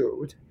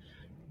field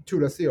to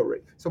the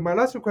theory. So my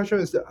last question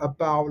is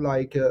about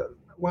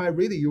when I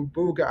read your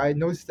book, I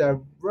noticed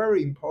that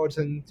very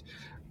important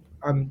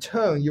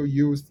term you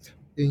used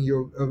in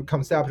your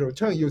conceptual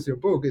term used in your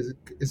book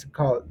is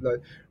called the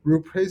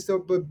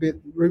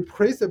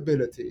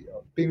replaceability,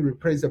 being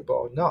replaceable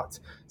or not.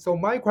 So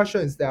my question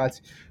is that,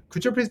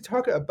 could you please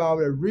talk about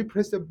the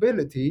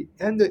replaceability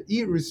and the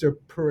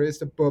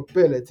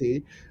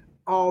irreplaceability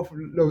of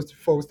those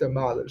foster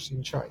mothers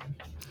in China?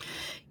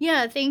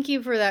 Yeah, thank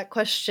you for that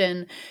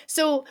question.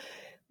 So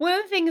one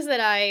of the things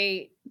that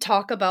I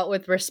talk about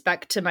with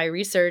respect to my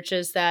research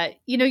is that,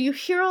 you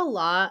hear a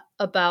lot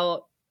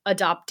about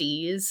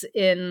adoptees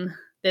in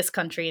this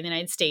country, in the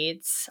United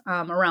States,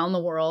 around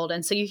the world.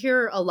 And so you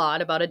hear a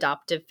lot about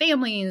adoptive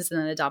families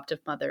and adoptive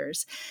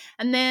mothers.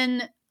 And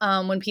then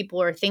when people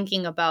are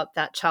thinking about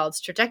that child's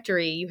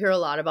trajectory, you hear a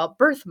lot about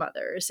birth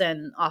mothers.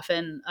 And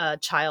often a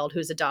child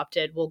who's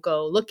adopted will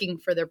go looking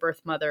for their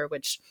birth mother,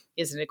 which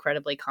is an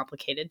incredibly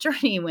complicated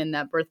journey when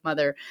that birth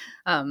mother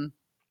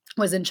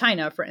was in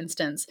China, for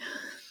instance.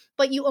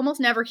 But you almost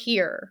never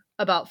hear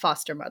about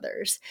foster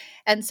mothers.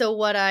 And so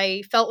what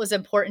I felt was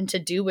important to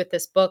do with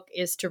this book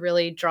is to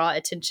really draw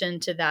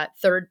attention to that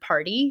third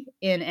party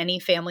in any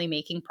family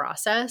making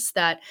process,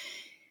 that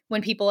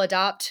when people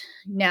adopt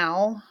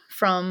now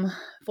from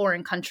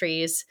foreign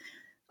countries,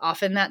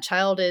 often that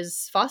child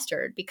is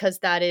fostered because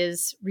that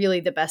is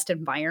really the best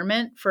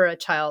environment for a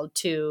child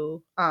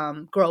to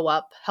grow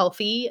up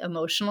healthy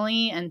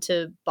emotionally and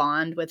to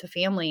bond with a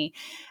family.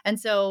 And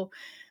so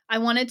I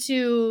wanted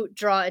to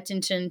draw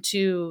attention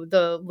to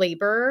the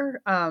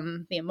labor,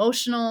 the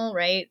emotional,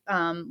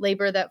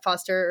 labor that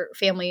foster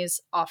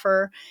families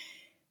offer.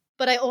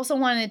 But I also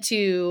wanted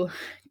to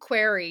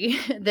query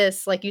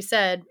this, like you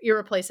said,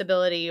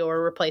 irreplaceability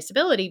or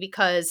replaceability,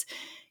 because,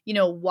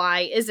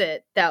 why is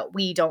it that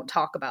we don't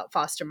talk about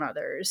foster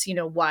mothers?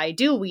 Why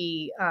do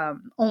we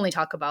only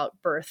talk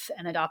about birth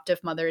and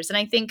adoptive mothers? And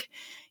I think,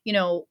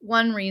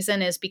 one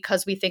reason is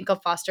because we think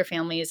of foster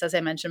families, as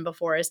I mentioned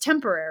before, as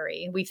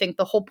temporary. We think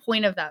the whole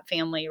point of that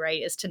family,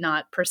 right, is to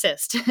not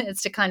persist.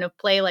 It's to kind of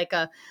play like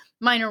a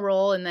minor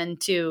role and then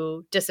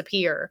to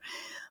disappear.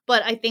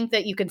 But I think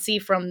that you can see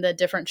from the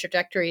different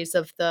trajectories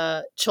of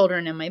the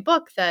children in my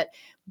book that,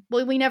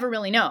 well, we never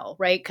really know,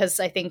 right? Because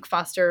I think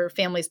foster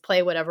families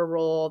play whatever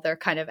role they're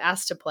kind of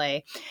asked to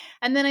play.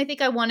 And then I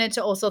think I wanted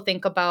to also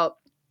think about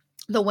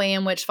the way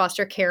in which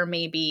foster care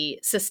may be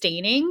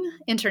sustaining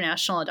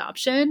international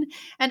adoption,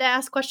 and to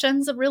ask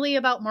questions really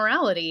about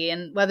morality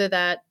and whether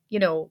that,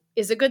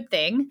 is a good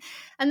thing.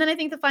 And then I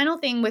think the final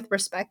thing with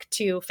respect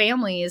to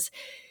families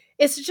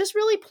is to just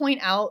really point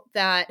out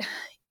that,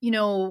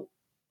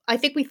 I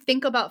think we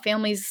think about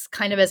families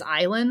kind of as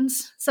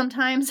islands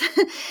sometimes,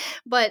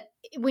 but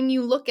when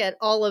you look at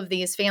all of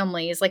these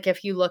families, like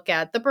if you look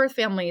at the birth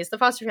families, the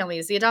foster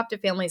families, the adoptive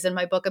families in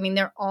my book, I mean,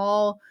 they're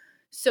all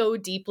so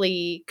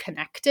deeply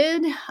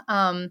connected.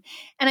 And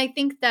I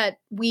think that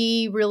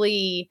we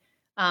really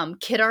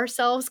kid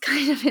ourselves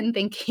kind of in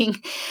thinking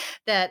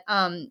that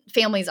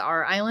families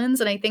are islands.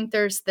 And I think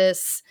there's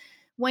this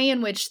way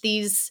in which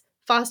these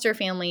foster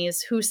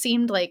families who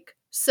seemed like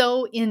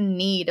so in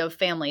need of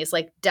families,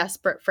 like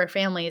desperate for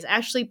families,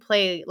 actually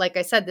play, like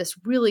I said, this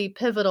really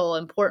pivotal,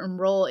 important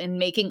role in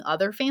making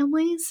other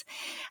families.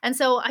 And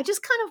so I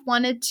just kind of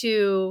wanted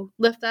to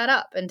lift that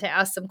up and to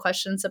ask some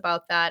questions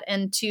about that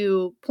and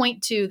to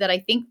point to that I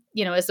think,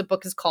 as the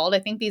book is called, I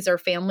think these are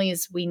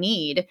families we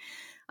need.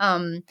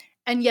 And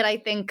yet I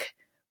think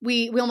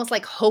we almost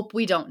like hope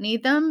we don't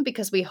need them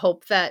because we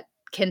hope that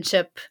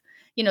kinship,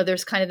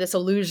 there's kind of this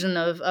illusion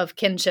of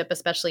kinship,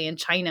 especially in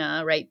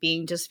China, right?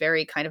 Being just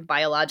very kind of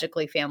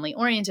biologically family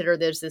oriented, or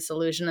there's this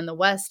illusion in the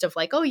West of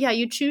like, oh yeah,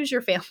 you choose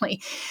your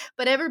family,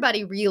 but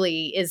everybody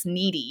really is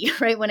needy,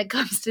 right? When it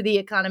comes to the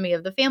economy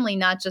of the family,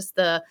 not just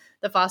the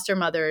foster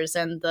mothers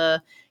and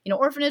the,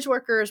 orphanage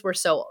workers were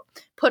so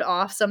put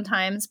off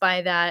sometimes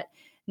by that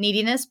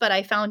neediness, but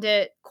I found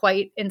it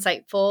quite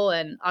insightful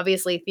and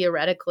obviously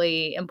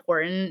theoretically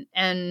important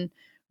and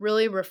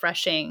really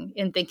refreshing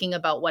in thinking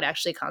about what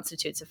actually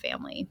constitutes a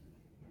family.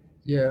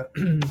 Yeah,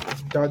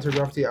 Dr.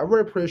 Raffety, I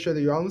very appreciate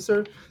your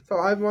answer. So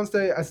I want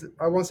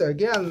to say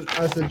again,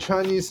 as a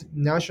Chinese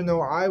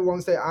national, I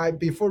want to say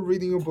before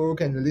reading your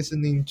book and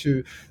listening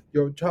to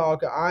your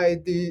talk, I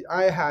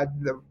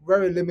had the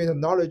very limited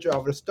knowledge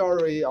of the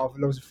story of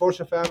those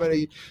foster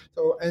family.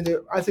 So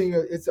I think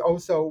it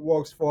also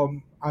works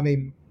for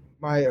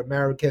my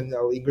American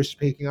or English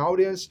speaking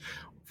audience.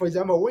 For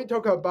example, when we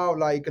talk about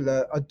like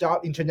the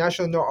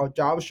international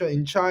adoption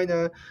in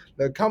China,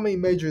 the common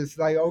image is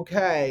like,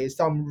 okay,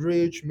 some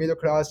rich middle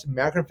class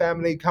American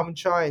family come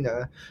to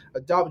China,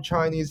 adopt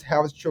Chinese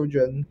health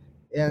children,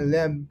 and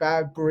then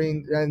they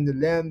bring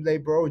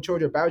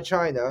children back to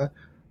China.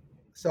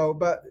 So,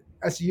 but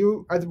as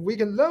we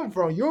can learn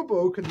from your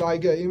book,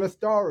 like in the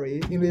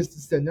story in this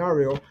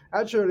scenario,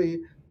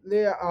 actually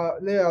there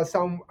are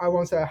some, I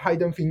want to say,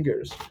 hidden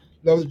fingers.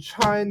 Those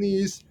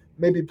Chinese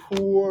maybe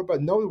poor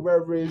but not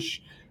very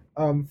rich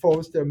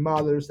foster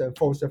mothers and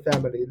foster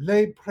family,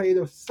 they played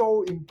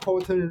so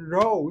important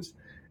roles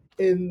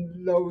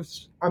in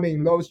those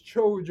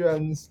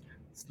children's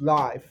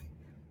life,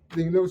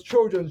 in those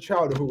children's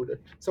childhood.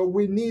 So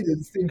we need to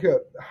think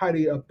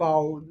highly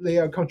about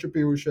their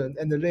contribution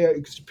and their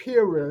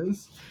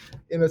experience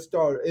in the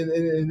story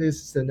in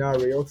this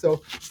scenario. So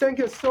thank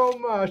you so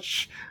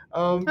much.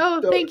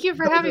 Thank you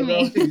for having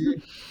me.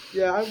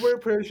 Yeah, I very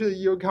appreciate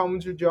you come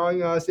to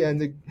join us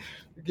and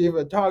give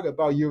a talk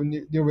about your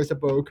newest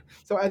book.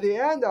 So at the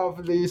end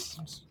of this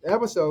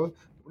episode,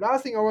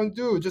 last thing I want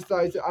to do, just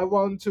like I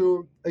want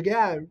to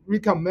again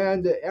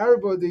recommend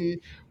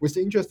everybody with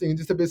interest in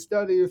disability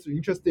studies,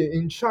 interested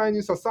in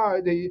Chinese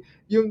society,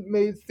 you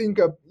may think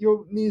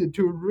you need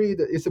to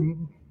read.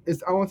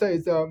 I want to say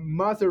it's a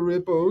mastery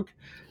book.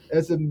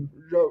 It's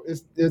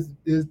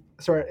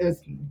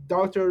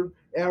Dr.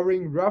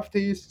 Erin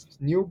Raffety's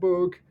new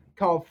book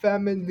called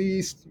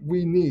Families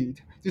We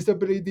Need: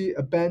 Disability,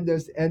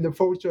 Abandonment, and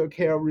Foster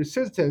Care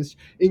Resistance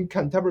in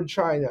Contemporary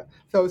China.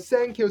 So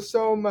thank you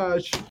so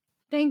much.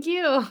 Thank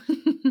you.